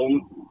gjennom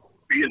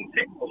byen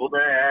sin. Altså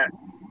det er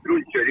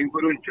rundkjøring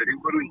på rundkjøring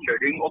på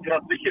rundkjøring og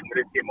 30 km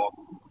i timen.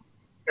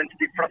 Mens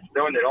de fleste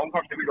andre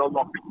kanskje ville ha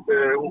lagt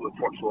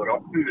hovedfartsåra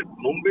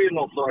utenom byen,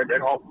 og så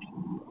heller hatt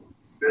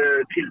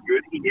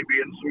tilbud inne i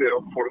byen som gjør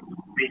at folk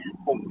vil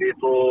komme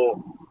dit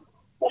og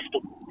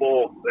stoppe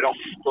og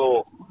rast. Så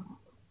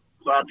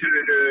jeg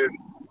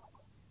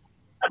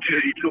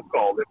tror ikke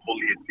lokale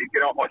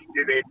politikere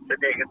alltid vet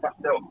sitt eget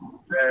beste.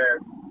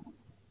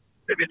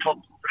 Det blir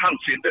tatt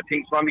hensyn til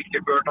ting som de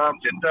ikke bør ta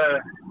hensyn til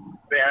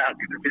ved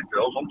enkelte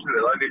tilfeller, og sånn tror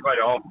jeg det vil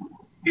være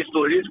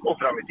historisk og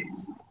frem i tid.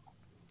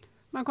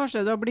 Men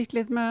kanskje du har blitt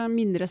litt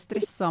mindre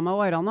stresset med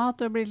årene, at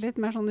du har blitt litt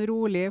mer sånn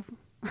rolig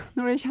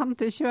når det kommer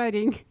til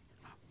kjøring?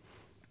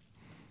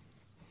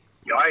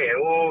 Ja, jeg er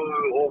jo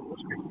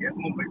spesielt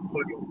noe i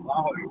perioden. Jeg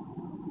har jo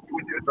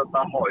funnet ut at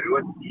jeg har jo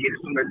et gir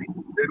som er litt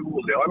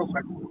roligere, og så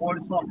jeg går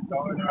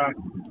saktere,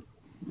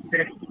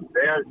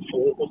 stresser,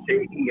 så å si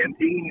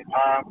ingenting.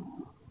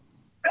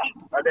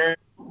 Det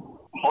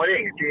har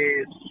egentlig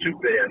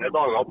suverene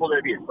dager på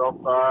det viset at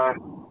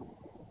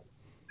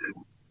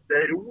det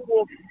er ro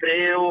og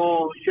fred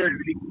og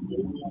kjører litt på.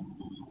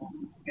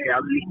 Jeg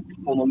er litt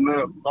på noen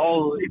møter.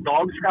 I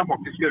dag skal jeg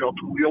faktisk gjøre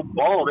 2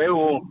 jobber, og det er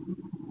jo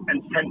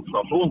en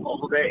sensasjon.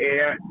 Altså det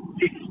er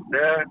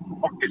siste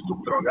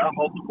artistoppdraget jeg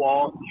hadde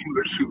var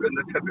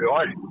 27.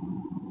 februar.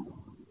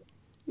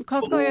 Hva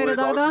skal du gjøre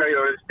i dag da? I dag skal jeg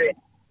gjøre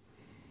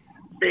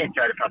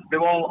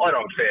Steinkjer-festival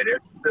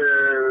arrangeres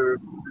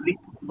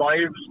litt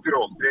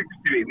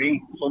live/streaming,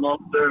 sånn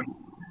at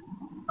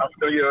jeg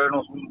skal gjøre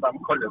noe som de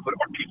kaller for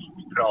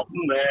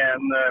artistpraten. Det er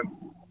en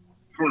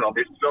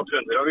journalist fra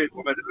Trønderavis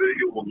som heter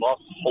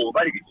Jonas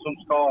Holberg, som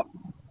skal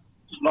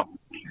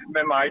snakke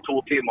med meg i 2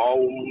 timer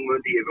om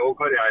livet og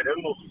karrieren,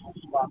 og så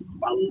skal jeg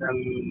spille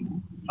en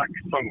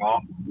 6 sanger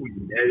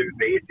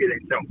underveis i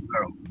den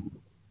seansen.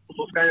 Og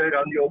så skal jeg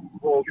gjøre en jobb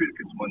på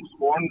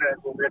Fylkesmannsgården,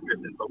 som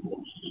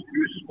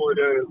representasjonshus for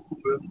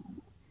kommunen.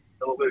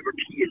 Det var for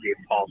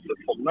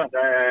tidligfasefondet.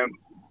 Det er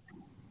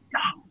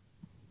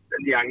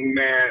en gjeng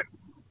med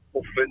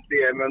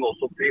offentlige, men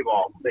også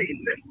private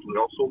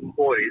investorer som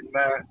går inn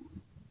med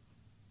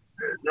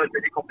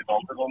nødvendig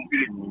kapital til sånn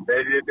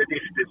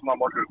gründerbedrifter som de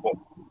har tro på.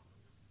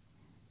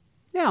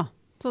 Ja,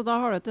 så da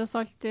har du til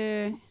salt i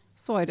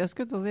såret,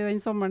 skulle jeg si,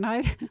 den sommeren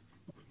her.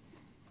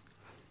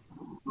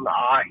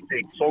 Nei, det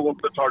er ikke så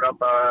godt betalt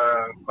at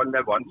jeg kan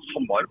leve en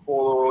sommer på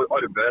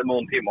arbeid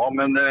noen timer,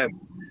 men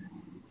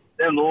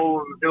det er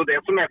jo det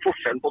som er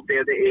forskjellen på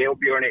DDE og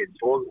Bjørn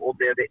Eidsvåg og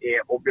DDE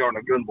og Bjarne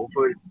Grønbo.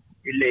 For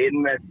i leien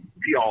med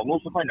piano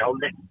så kan jeg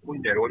lett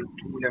underholde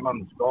 200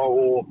 mennesker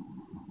og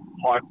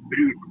ha et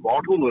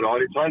brukbart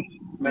honorar, ikke sant?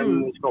 Men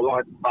skal du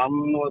ha et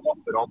band og et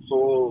apparat,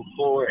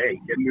 så er det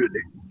ikke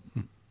mulig.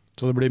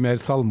 Så det blir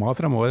mer salmer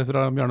fremover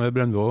fra Bjarne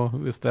Grønbo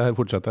hvis det her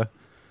fortsetter?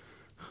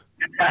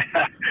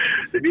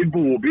 Det blir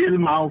bobil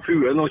med og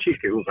fruen og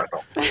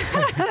kirkekonserter.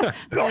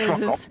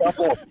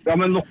 Ja,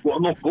 men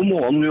noe må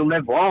han jo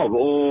leve av,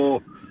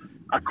 og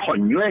jeg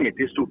kan jo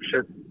egentlig stort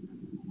sett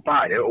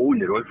bare å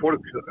underholde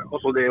folk.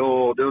 Altså det er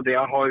jo det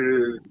jeg har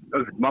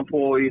øvd meg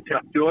på i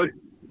 30 år.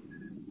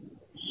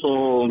 Så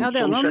ja,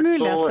 det er noen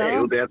muligheter.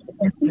 Det.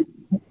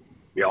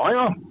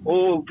 Ja,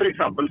 og for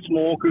eksempel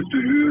små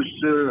kulturhus,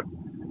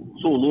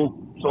 solo,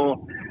 så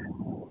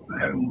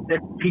det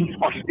finnes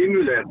alltid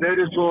muligheter,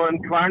 så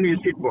hver ny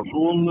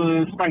situasjon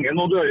stenger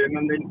noen dører,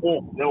 men den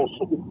åpner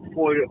også opp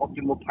for at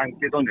du må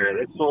tenke litt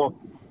annerledes. Så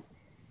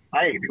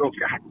jeg er egentlig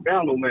ganske happy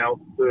nå med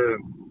at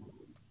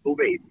nå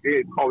vet vi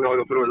hva vi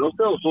har å forholde oss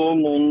til, og så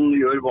må man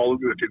gjøre valg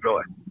ut ifra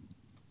det.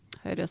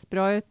 Høres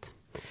bra ut.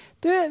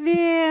 Du,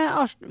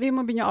 vi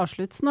må begynne å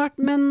avslutte snart,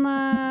 men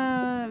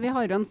vi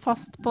har jo en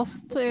fast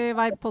post i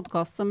hver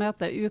podcast som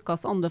heter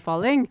Ukas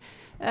anbefaling,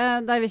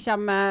 der vi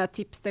kommer med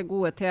tips til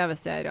gode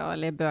TV-serier,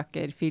 eller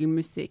bøker, film,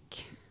 musikk,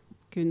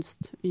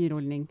 kunst,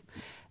 underholdning,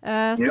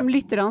 som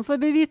lytterne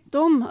får bevitt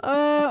om.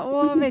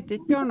 Og vet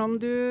ikke, Bjørn, om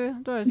du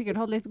har jo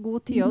sikkert hatt litt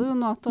god tid du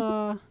nå til å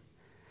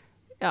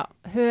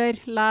høre,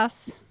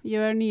 lese,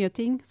 gjøre nye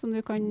ting som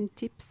du kan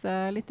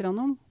tipse litt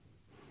om?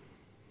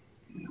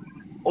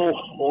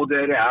 Og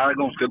det er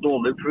ganske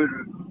dårlig, for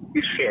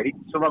vi ser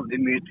ikke så veldig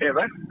mye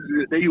TV.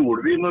 Det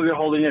gjorde vi når vi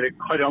hadde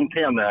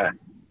denne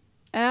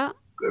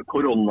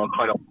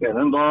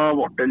koronakarantenen, da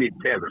ble det litt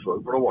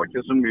TV-sorg, for det var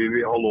ikke så mye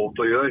vi har lov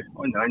til å gjøre,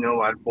 annet enn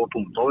å være på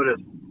tomta vår.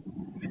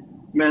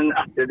 Men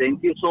etter den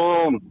tid så,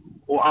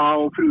 og jeg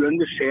og fruen,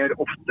 vi ser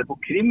ofte på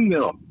krim,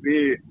 da. Vi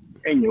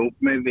ender opp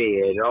med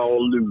Vera og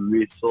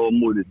Louis og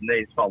mordene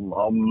i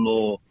Sandhamn,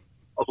 og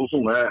altså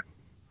sånne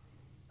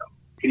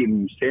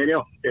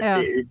krimserier,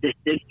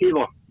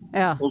 detektiver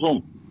og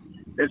sånn.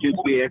 Det synes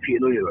vi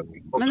fint å gjøre.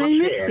 Men en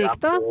musikk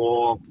da?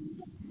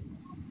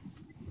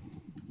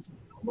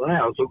 Nå er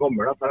jeg så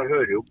gammel at jeg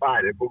hører jo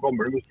bare på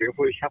gammel musikk. Jeg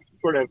får jo kjeft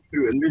for det.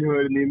 Fruen vil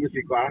høre ny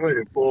musikk, og jeg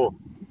hører på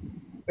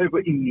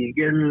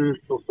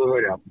Eagles, og så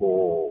hører jeg på,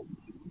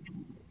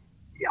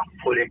 ja,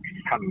 for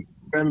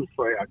eksempel,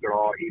 så er jeg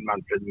glad i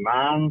Manfred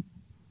Mann.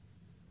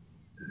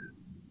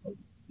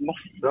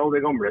 Masse av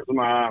det gamle som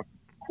jeg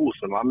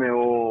koser meg med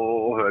å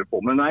høre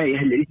på. Men jeg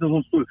er heller ikke noen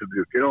sånn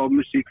storforbruker av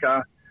musikk.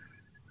 Jeg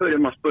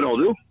hører mest på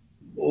radio,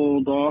 og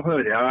da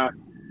hører jeg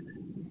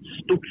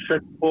stort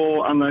sett på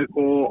NRK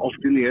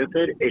Alltid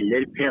Nyheter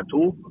eller P2,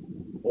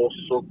 og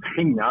så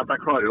hender jeg at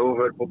jeg klarer å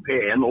høre på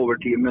P1 over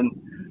tid, men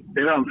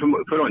det har de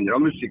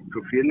forandret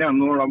musikkprofilen igjen.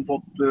 Nå har de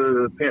fått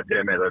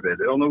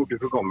P3-medarbeidere, og nå har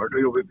blitt for gammel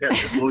til å jobbe i P3,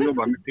 så nå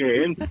jobber de i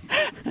P1,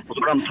 og så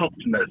ble de tatt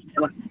med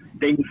seg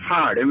den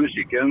fæle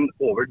musikken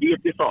over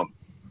dit i stedet.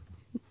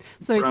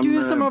 Så ikke du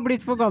som har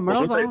blitt for gammel,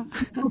 altså?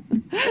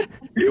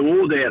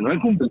 Jo, det er noe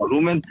en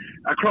kombinasjon, men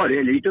jeg klarer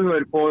heller ikke å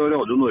høre på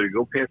Radio Norge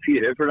og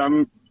P4, for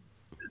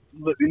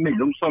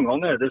mellom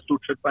sangene er det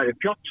stort sett bare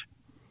pjatt.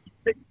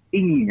 Det er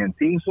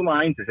ingenting som jeg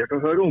er interessert i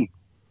å høre om.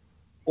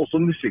 Også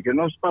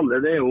musikken de spiller,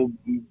 det er jo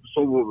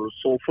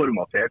så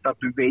formatert at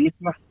du vet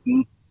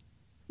nesten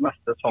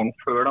neste sang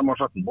før de har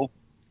satt den på.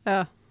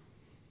 Ja.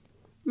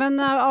 Men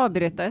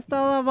avbryt deg i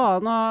sted,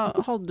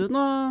 hadde du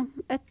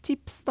et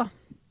tips da?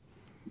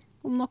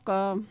 Om noe?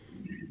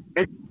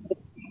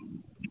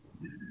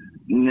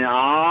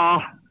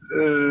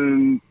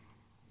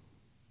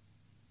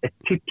 Et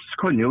tips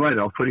kan jo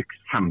være for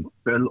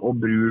eksempel å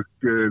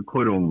bruke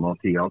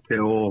koronatida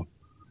til å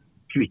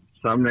kvitte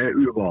seg med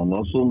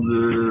uvaner som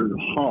du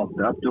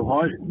hater at du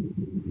har.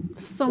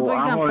 Som for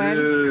eksempel?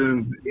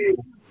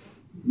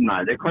 Nei,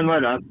 det kan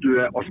være at du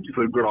er alt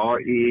for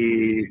glad i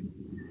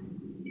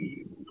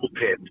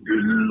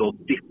potetgull og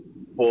dipp,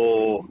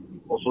 og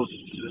så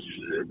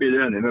blir du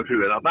enig med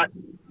fruen at nei,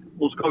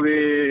 nå skal vi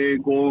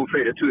gå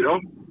flere turer.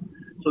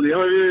 Så vi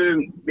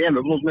er med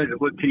på noe som heter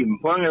for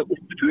trimpoeng,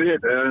 opptur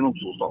heter det i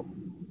Namsosdal.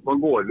 Da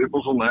går vi på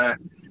sånne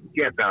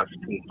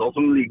GPS-punkter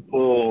som ligger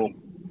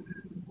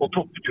på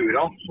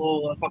toppturer. Så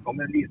jeg snakket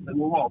med Lise,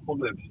 nå var på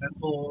Løvsnes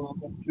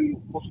og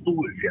på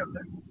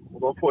Storfjellet. Og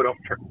da får jeg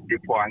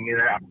 40 poeng i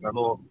det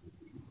appen.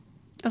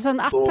 Altså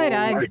en app her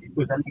er?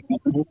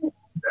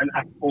 En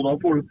app, og da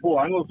får du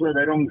poeng, og så er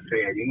det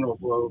rangering. Og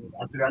så,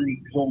 jeg tror jeg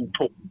ligger sånn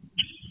topp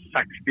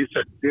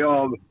 60-70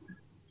 av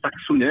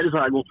 600, så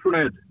er jeg godt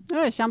fornøyd. Det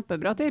er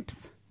kjempebra tips.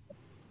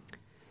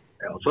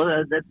 Ja, så det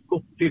er et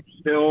godt tips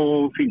til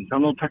å finne seg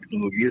noe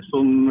teknologi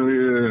som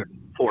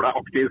får deg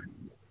aktiv.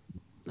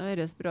 Det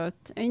høres bra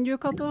ut. Enn du,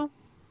 Kato?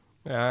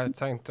 Jeg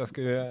tenkte jeg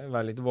skulle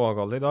være litt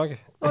vågal i dag.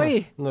 Oi!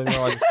 Når vi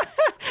har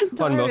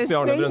med oss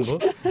Bjarne Brøndbo.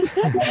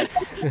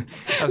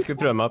 Jeg skulle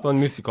prøve meg på en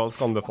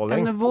musikalsk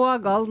anbefaling. En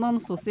vågal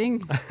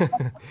namsosing.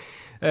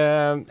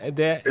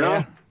 Det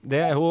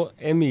er jo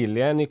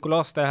Emilie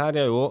Nicolas. Det her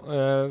er jo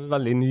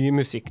veldig ny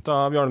musikk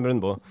da, Bjarne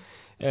Brøndbo.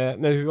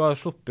 Men hun har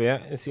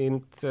sluppet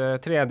sitt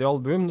tredje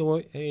album nå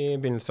i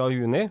begynnelsen av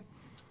juni,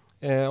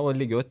 og det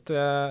ligger jo et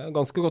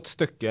ganske godt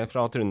stykke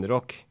fra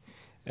trønderrock.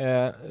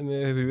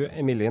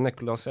 Emilie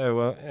Nicolas er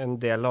jo en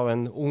del av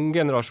en ung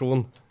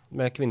generasjon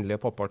med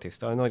kvinnelige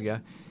popartister i Norge.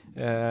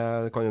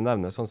 Det kan jo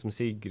nevnes sånn som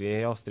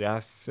Sigrid, Astrid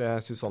S,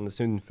 Susanne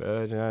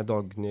Sundfør,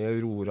 Dagny,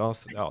 Aurora,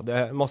 ja, det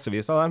er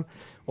massevis av dem,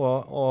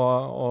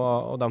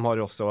 og de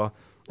har også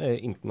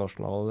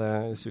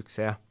internasjonal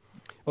suksess.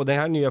 Og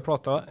denne nye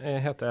plata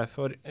heter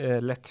for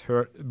Let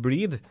Her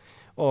Bleed,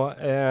 og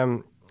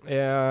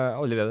er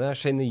allerede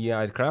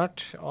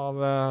genierklært av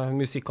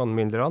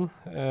musikkanmelderne.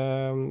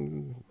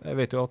 Jeg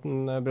vet jo at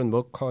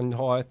Brøndbo kan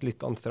ha et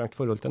litt anstrengt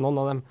forhold til noen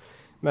av dem,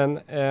 men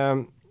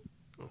jeg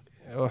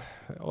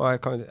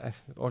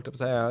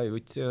er jo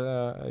ikke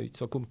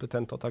så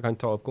kompetent at jeg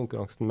kan ta opp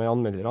konkurransen med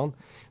anmelderne,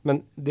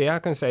 men det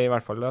jeg kan si i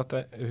hvert fall er at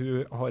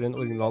hun har en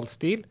original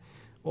stil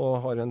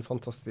og har en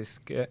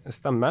fantastisk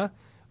stemme.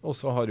 Og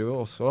så har hun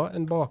også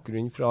en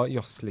bakgrunn fra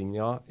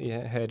jazzlinja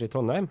her i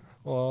Trondheim,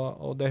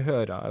 og det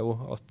hører jeg jo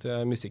at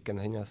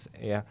musikken hennes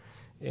er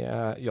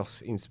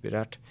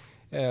jazzinspirert,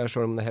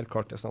 selv om det helt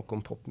klart er snakk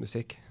om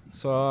popmusikk.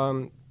 Så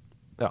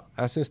ja,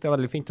 jeg synes det er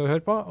veldig fint å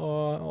høre på,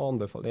 og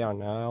anbefaler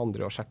gjerne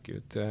andre å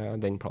sjekke ut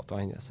den plata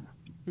hennes.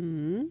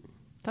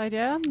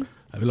 Terje?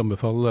 Jeg vil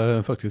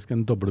anbefale faktisk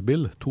en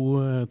dobbeltbill,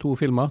 to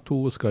filmer, 2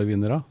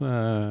 Oscar-vinnere.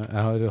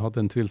 Jeg har hatt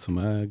den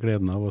tvilsomme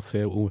gleden av å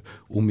se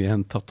om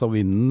igjen Tatt av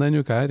vinden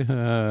denne uka her,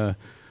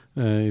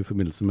 i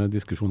forbindelse med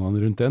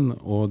diskusjonene rundt den,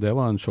 og det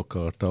var en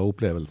sjokkartet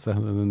opplevelse.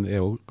 Den er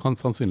jo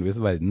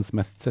sannsynligvis verdens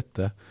mest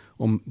sette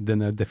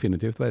Den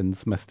definitivt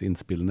verdens mest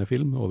innspillende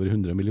film, over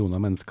 100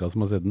 millioner mennesker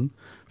som har sett den.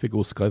 Fikk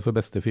Oscar for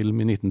beste film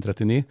i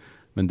 1939,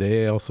 men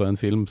det også en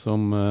film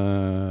som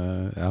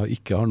jeg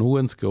ikke har noe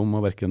ønske om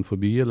å hverken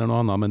forby eller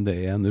noe annet, men det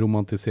en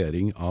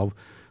romantisering av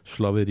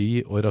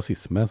slaveri og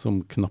rasisme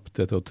som knapt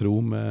til å tro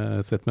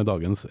sett med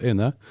dagens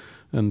øyne.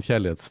 En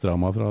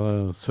kjærlighetsdrama fra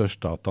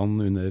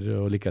sørstatene under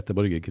og like etter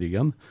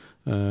borgerkrigen,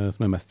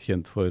 som mest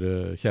kjent for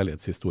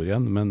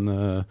kjærlighetshistorien, men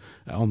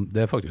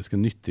det faktisk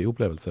en nyttig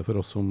opplevelse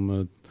for oss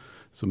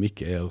som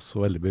ikke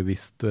så veldig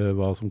bevisst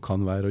hva som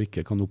kan være og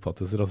ikke kan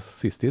oppfattes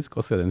rasistisk,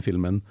 og se den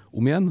filmen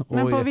om igjen.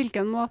 Men på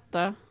hvilken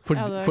måte? For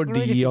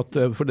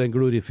den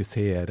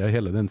glorifiserer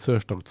hele den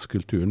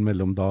sørstatskulturen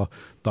mellom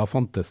da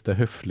fantes det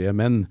høflige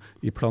menn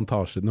i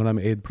plantasjer, når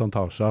de eide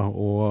plantasjer,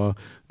 og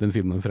den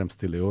filmen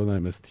fremstiller jo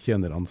nærmest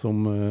tjenerne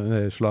som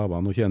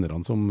slavene og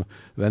tjenerne som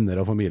venner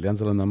av familien,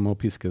 selv om de må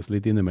piskes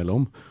litt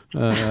innimellom,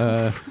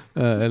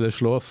 eller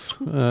slås,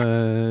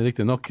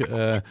 riktig nok.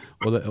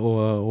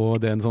 Og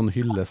det en sånn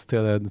hyllest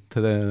til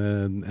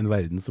en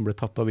verden som ble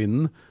tatt av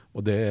vinden,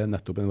 og det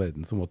nettopp en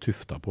verden som var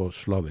tuftet på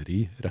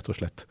slaveri, rett og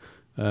slett.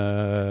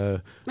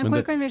 Men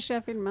hvor kan vi se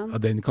filmen? Ja,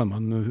 den kan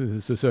man,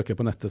 hvis du søker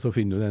på nettet, så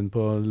finner du den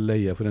på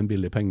leie for en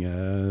billig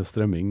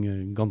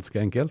pengestrømming, ganske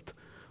enkelt.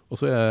 Og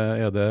så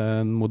det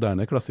en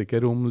moderne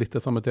klassiker om litt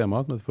det samme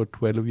temaet, som heter for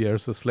 12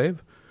 Years a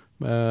Slave,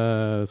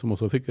 som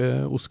også fikk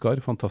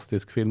Oscar,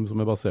 fantastisk film som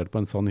basert på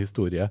en sann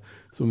historie,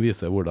 som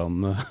viser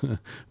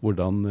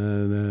hvordan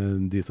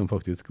de som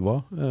faktisk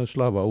var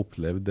slaver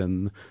opplevde den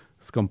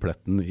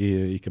skampletten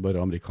ikke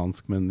bare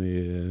amerikansk, men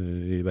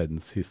i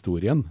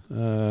verdenshistorien.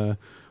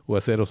 Og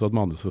jeg ser også at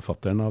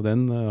manusforfatteren av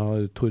den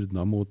har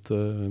tordnet mot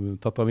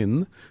tatt av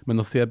vinden,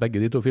 men å se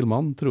begge de to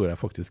filmene tror jeg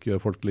faktisk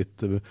gjør folk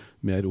litt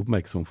mer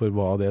oppmerksom for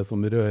hva det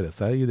som rører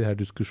seg i de her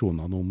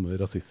diskusjonene om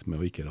rasisme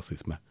og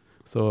ikke-rasisme.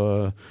 Så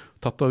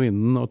tatt av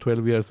vinden og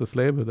 12 Years a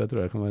Slave, det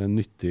tror jeg kan være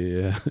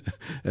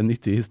en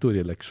nyttig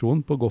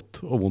historieleksjon på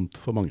godt og vondt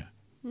for mange.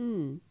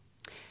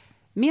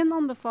 Min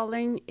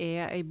anbefaling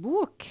en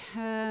bok.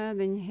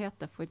 Den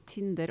heter for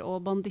Tinder og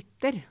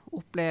banditter.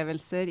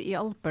 Opplevelser i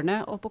Alperne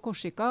og på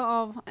Korsika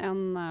av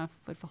en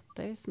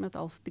forfatter som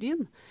heter Alf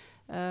Bryn.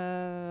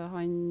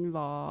 Han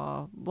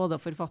var både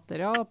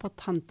forfatter og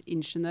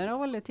patentingeniør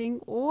av alle ting,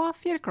 og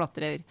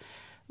fjellklatrer.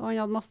 Og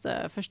han hadde masse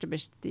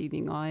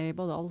førstebestigninger i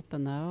både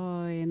Alpene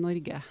og i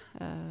Norge,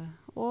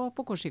 og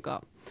på Korsika.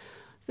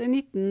 Så i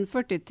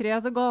 1943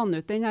 så ga han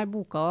ut denne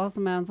boka da,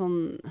 som en sånn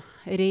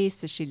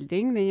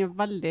reiseskildring. Den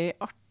veldig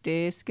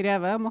artig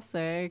skrevet, masse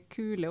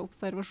kule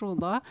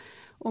observasjoner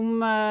om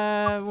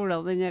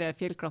hvordan denne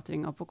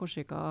fjellklatringen på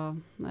Korsika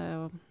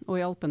og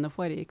i Alpene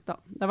foregikk da.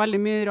 Det veldig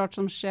mye rart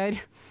som skjer,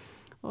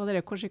 og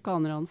dere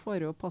korsikanerne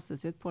får jo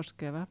passet sitt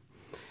påskrevet.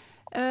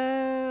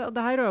 Og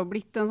det her har jo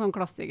blitt en sånn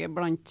klassiker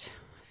blant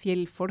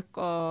fjellfolk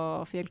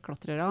og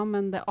fjellklatrere,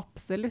 men det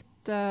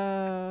absolutt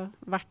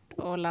verdt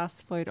å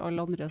lese for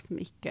alle andre som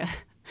ikke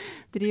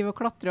driver og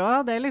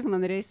klatrer. Det liksom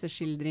en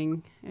reiseskildring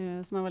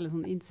som veldig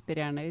sånn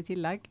inspirerende i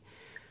tillegg.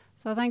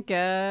 Så jeg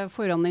tenker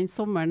foran den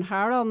sommeren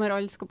her da, når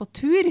alle skal på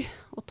tur,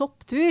 og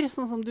topptur,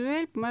 sånn som du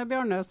holder på med,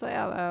 Bjarne, så det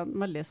en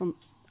veldig sånn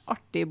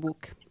artig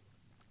bok.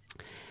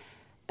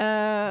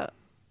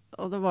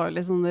 Og det var jo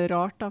litt sånn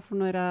rart da,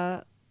 for når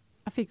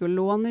jeg fikk jo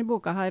lån i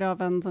boka her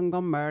av en sånn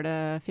gammel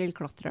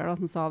fjellklatrer da,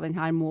 som sa, den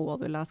her må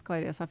du lese,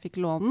 Kari, så jeg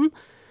fikk lånen.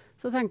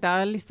 Så tenkte jeg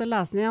har lyst til å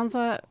lese den igjen,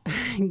 så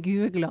jeg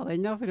googlet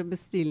den da, for å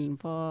bestille den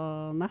på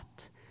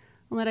nett.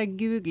 Og når jeg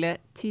googler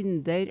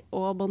Tinder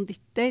og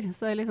banditter,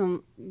 så liksom,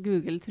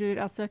 Google tror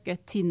jeg søker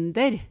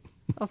Tinder,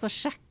 altså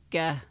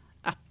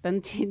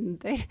sjekke-appen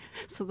Tinder,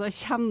 så da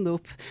kommer det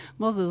opp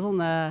masse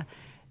sånne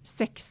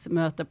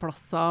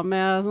sexmøteplasser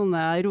med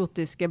sånne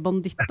erotiske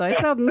banditter i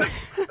stedet.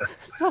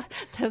 Så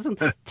det sånn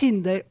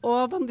Tinder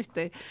og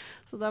banditter.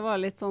 Så det var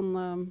litt sånn,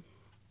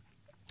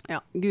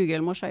 ja,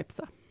 Google må skjerpe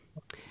seg.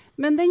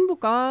 Men den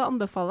boka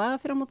anbefaler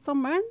jeg frem mot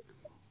sommeren,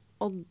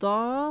 og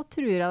da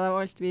tror jeg det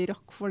var alt vi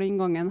rakk for den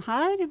gangen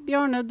her.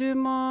 Bjarne, du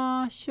må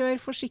kjøre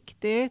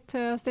forsiktig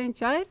til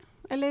Steinkjer,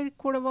 eller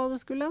hvor det var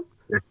du skulle?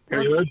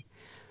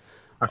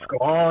 Jeg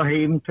skal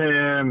hjem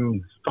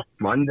til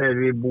Stadland, der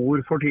vi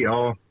bor for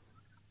tida.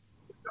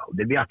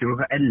 Det blir etter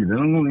klokka 11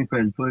 noen gang i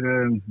kveld, for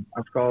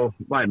jeg skal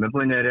være med på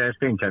den der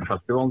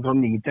Steinkjerfestivalen fra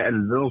 9 til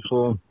 11, og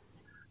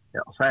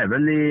så er jeg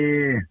vel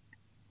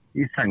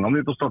i senga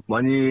mi på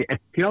Stadland i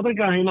 1-tida,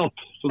 tenker jeg, i natt.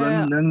 Så det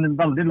en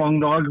veldig lang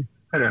dag,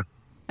 herre.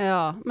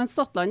 Ja, men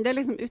Stadland, det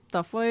liksom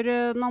utenfor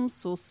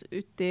Namsos,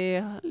 ute i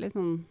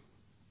liksom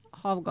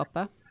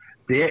havgapet?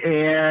 Det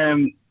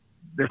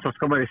hvis jeg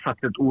skal bare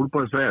sette et ord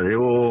på det, så det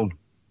jo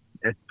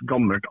et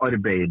gammelt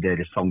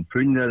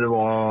arbeidersamfunn. Det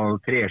var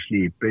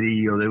tresliperi,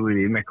 og det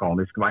var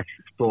mekanisk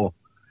verft.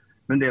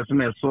 Men det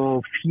som så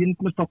fint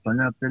med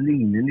Stadland at det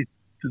ligner litt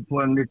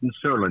på en liten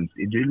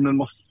sørlandsidyll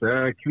med masse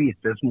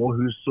hvite små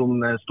hus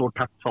som står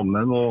tett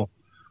sammen.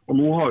 Og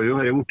nå har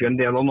jo dette blitt en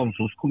del av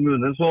Namsos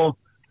kommune, så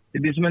det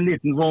blir som en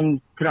liten sånn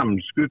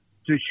fremskutt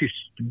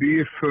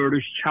kystby før du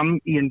kommer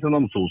inn til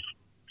Namsos,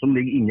 som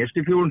ligger innerst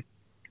i fjorden.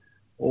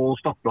 Og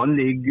Stadland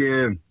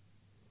ligger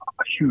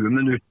 20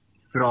 minutter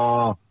fra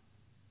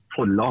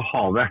Folla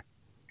havet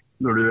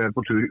når du er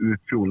på tur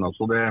ut fjorden.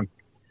 Altså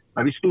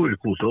vi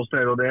storkoser oss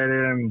der, og der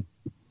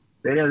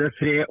er det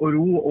fred og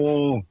ro, og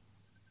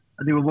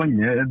det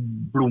vanner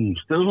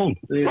blomster og sånt.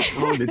 Det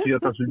var aldri tydelig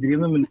at jeg skulle drive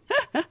med, men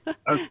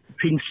jeg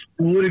finner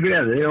stor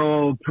glede i å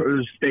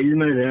stelle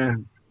med det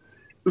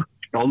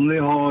urtene vi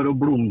har, og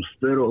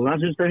blomster, og jeg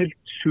synes det er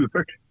helt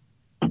supert.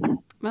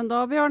 Men da,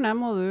 Bjarne,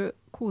 må du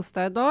kose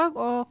deg i dag,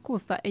 og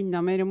kose deg enda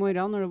mer i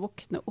morgen når du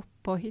våkner opp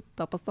på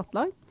hytta på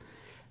Stadland.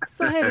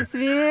 Så høres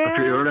vi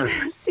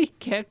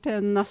sikkert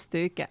til neste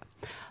uke.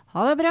 Ha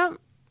det bra.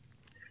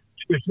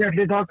 Tusen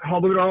hjertelig takk. Ha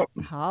det bra.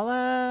 Ha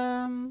det.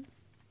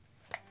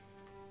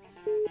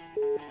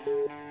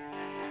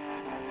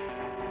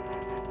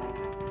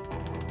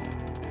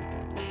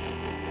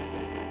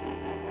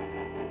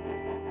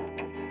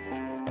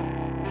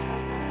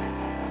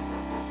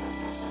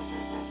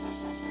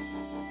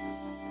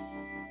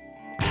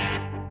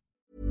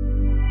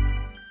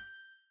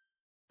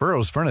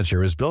 Burrow's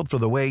furniture is built for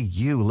the way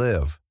you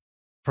live.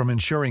 From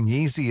ensuring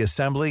easy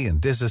assembly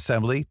and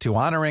disassembly to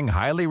honoring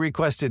highly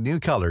requested new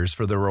colors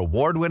for their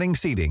award-winning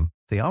seating,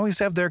 they always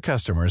have their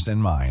customers in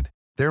mind.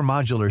 Their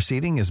modular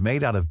seating is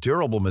made out of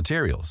durable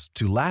materials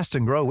to last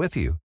and grow with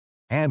you.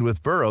 And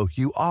with Burrow,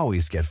 you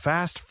always get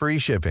fast, free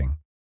shipping.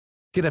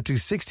 Get up to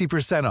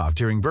 60% off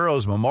during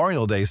Burrow's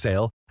Memorial Day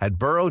sale at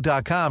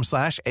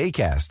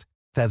burrow.com/ACAST.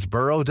 That's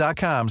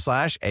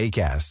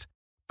burrow.com/ACAST.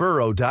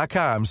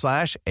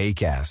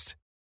 burrow.com/ACAST.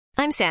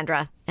 I'm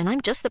Sandra, and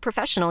I'm just the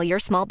professional your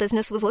small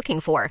business was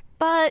looking for.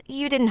 But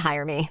you didn't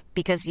hire me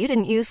because you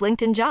didn't use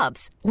LinkedIn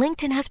Jobs.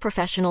 LinkedIn has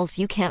professionals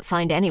you can't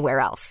find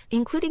anywhere else,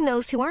 including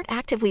those who aren't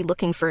actively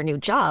looking for a new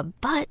job,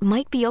 but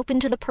might be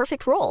open to the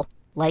perfect role,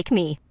 like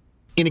me.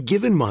 In a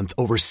given month,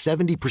 over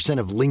 70%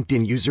 of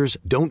LinkedIn users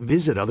don't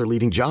visit other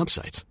leading job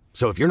sites.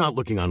 So if you're not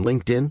looking on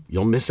LinkedIn,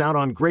 you'll miss out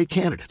on great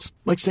candidates,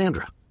 like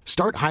Sandra.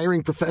 Start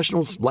hiring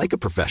professionals like a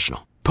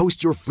professional.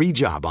 Post your free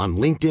job on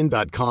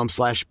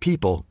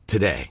linkedin.com/people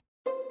today.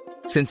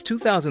 Since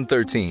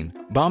 2013,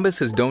 Bombas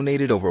has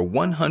donated over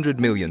 100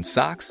 million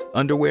socks,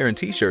 underwear, and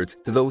T-shirts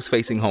to those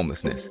facing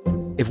homelessness.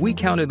 If we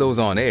counted those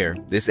on air,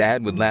 this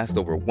ad would last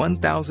over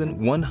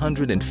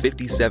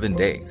 1,157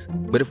 days.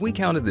 But if we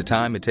counted the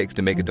time it takes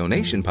to make a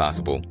donation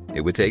possible,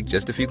 it would take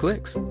just a few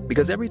clicks.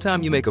 Because every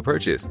time you make a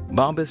purchase,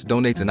 Bombas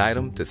donates an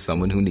item to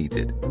someone who needs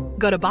it.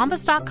 Go to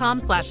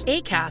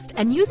bombas.com/ACAST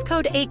and use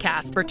code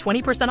ACAST for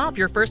 20% off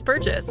your first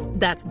purchase.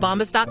 That's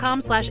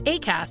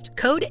bombas.com/ACAST,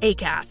 code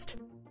ACAST.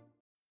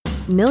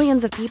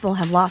 Millions of people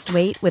have lost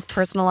weight with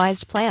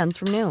personalized plans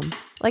from Noom.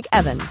 Like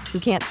Evan, who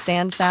can't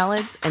stand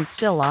salads and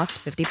still lost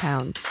 50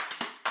 pounds.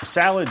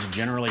 Salads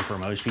generally for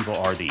most people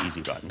are the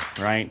easy button,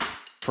 right?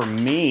 For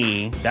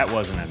me, that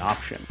wasn't an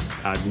option.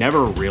 I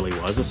never really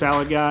was a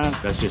salad guy.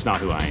 That's just not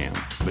who I am.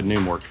 But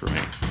Noom worked for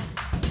me.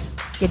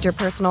 Get your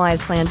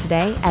personalized plan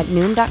today at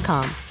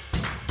Noom.com.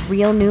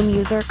 Real Noom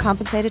user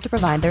compensated to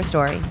provide their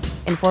story.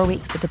 In 4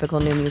 weeks, the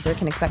typical Noom user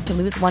can expect to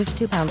lose 1 to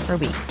 2 pounds per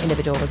week.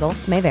 Individual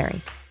results may vary.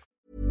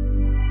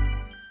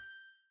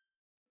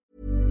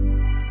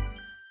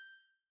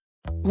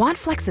 Want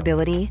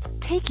flexibility?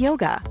 Take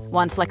yoga.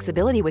 Want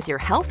flexibility with your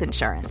health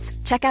insurance?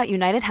 Check out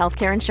United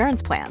Healthcare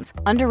Insurance Plans.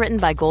 Underwritten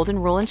by Golden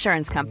Rule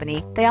Insurance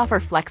Company, they offer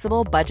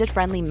flexible,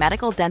 budget-friendly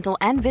medical, dental,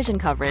 and vision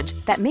coverage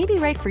that may be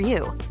right for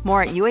you.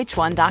 More at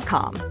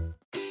UH1.com.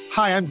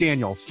 Hi, I'm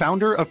Daniel,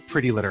 founder of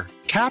Pretty Litter.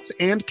 Cats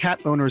and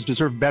cat owners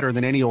deserve better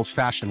than any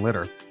old-fashioned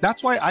litter.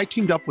 That's why I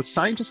teamed up with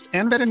scientists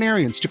and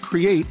veterinarians to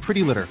create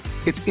Pretty Litter.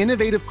 Its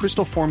innovative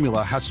crystal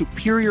formula has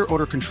superior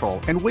odor control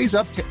and weighs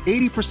up to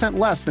 80%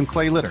 less than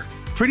clay litter.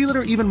 Pretty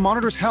Litter even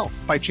monitors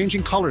health by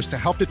changing colors to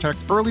help detect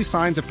early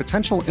signs of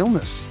potential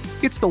illness.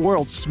 It's the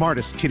world's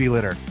smartest kitty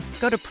litter.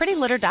 Go to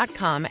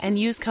prettylitter.com and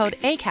use code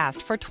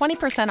ACAST for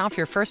 20% off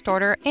your first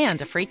order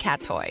and a free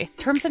cat toy.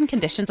 Terms and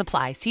conditions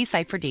apply. See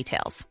site for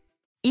details.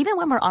 Even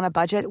when we're on a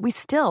budget, we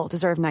still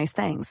deserve nice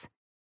things.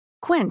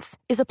 Quince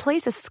is a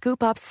place to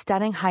scoop up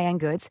stunning high-end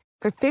goods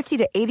for 50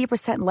 to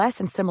 80% less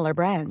than similar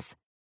brands.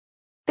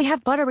 They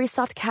have buttery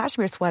soft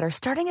cashmere sweaters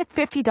starting at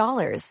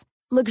 $50,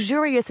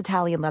 luxurious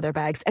Italian leather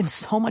bags, and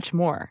so much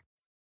more.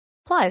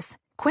 Plus,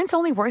 Quince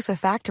only works with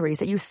factories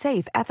that use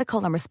safe,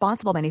 ethical, and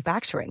responsible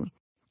manufacturing.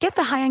 Get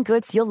the high-end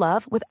goods you'll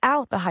love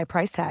without the high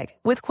price tag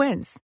with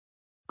Quince.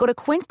 Go to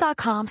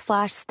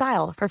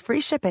quince.com/style for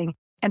free shipping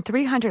and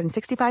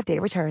 365-day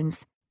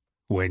returns.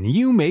 When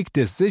you make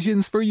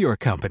decisions for your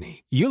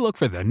company, you look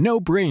for the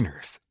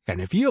no-brainers.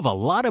 And if you have a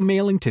lot of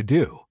mailing to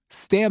do,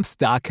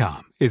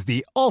 Stamps.com is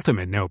the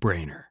ultimate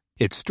no-brainer.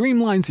 It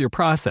streamlines your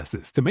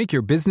processes to make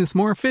your business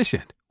more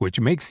efficient, which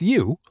makes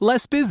you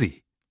less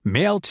busy.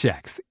 Mail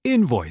checks,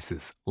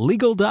 invoices,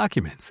 legal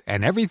documents,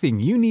 and everything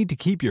you need to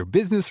keep your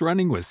business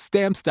running with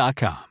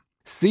Stamps.com.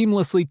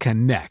 Seamlessly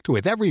connect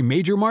with every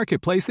major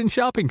marketplace and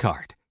shopping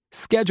cart.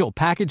 Schedule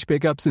package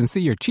pickups and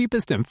see your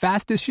cheapest and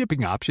fastest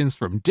shipping options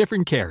from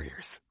different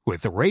carriers.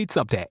 With rates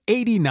up to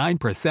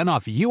 89%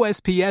 off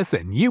USPS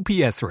and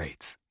UPS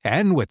rates.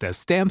 And with the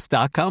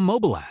Stamps.com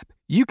mobile app,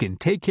 you can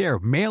take care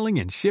of mailing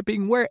and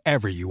shipping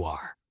wherever you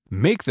are.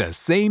 Make the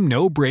same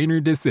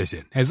no-brainer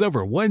decision as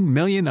over 1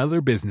 million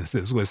other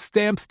businesses with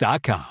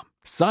Stamps.com.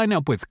 Sign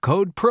up with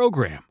Code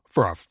PROGRAM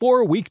for a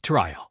 4-week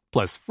trial,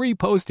 plus free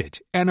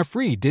postage and a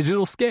free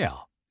digital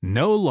scale.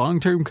 No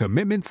long-term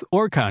commitments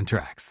or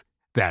contracts.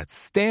 That's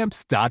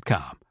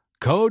Stamps.com.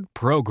 Code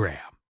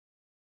PROGRAM.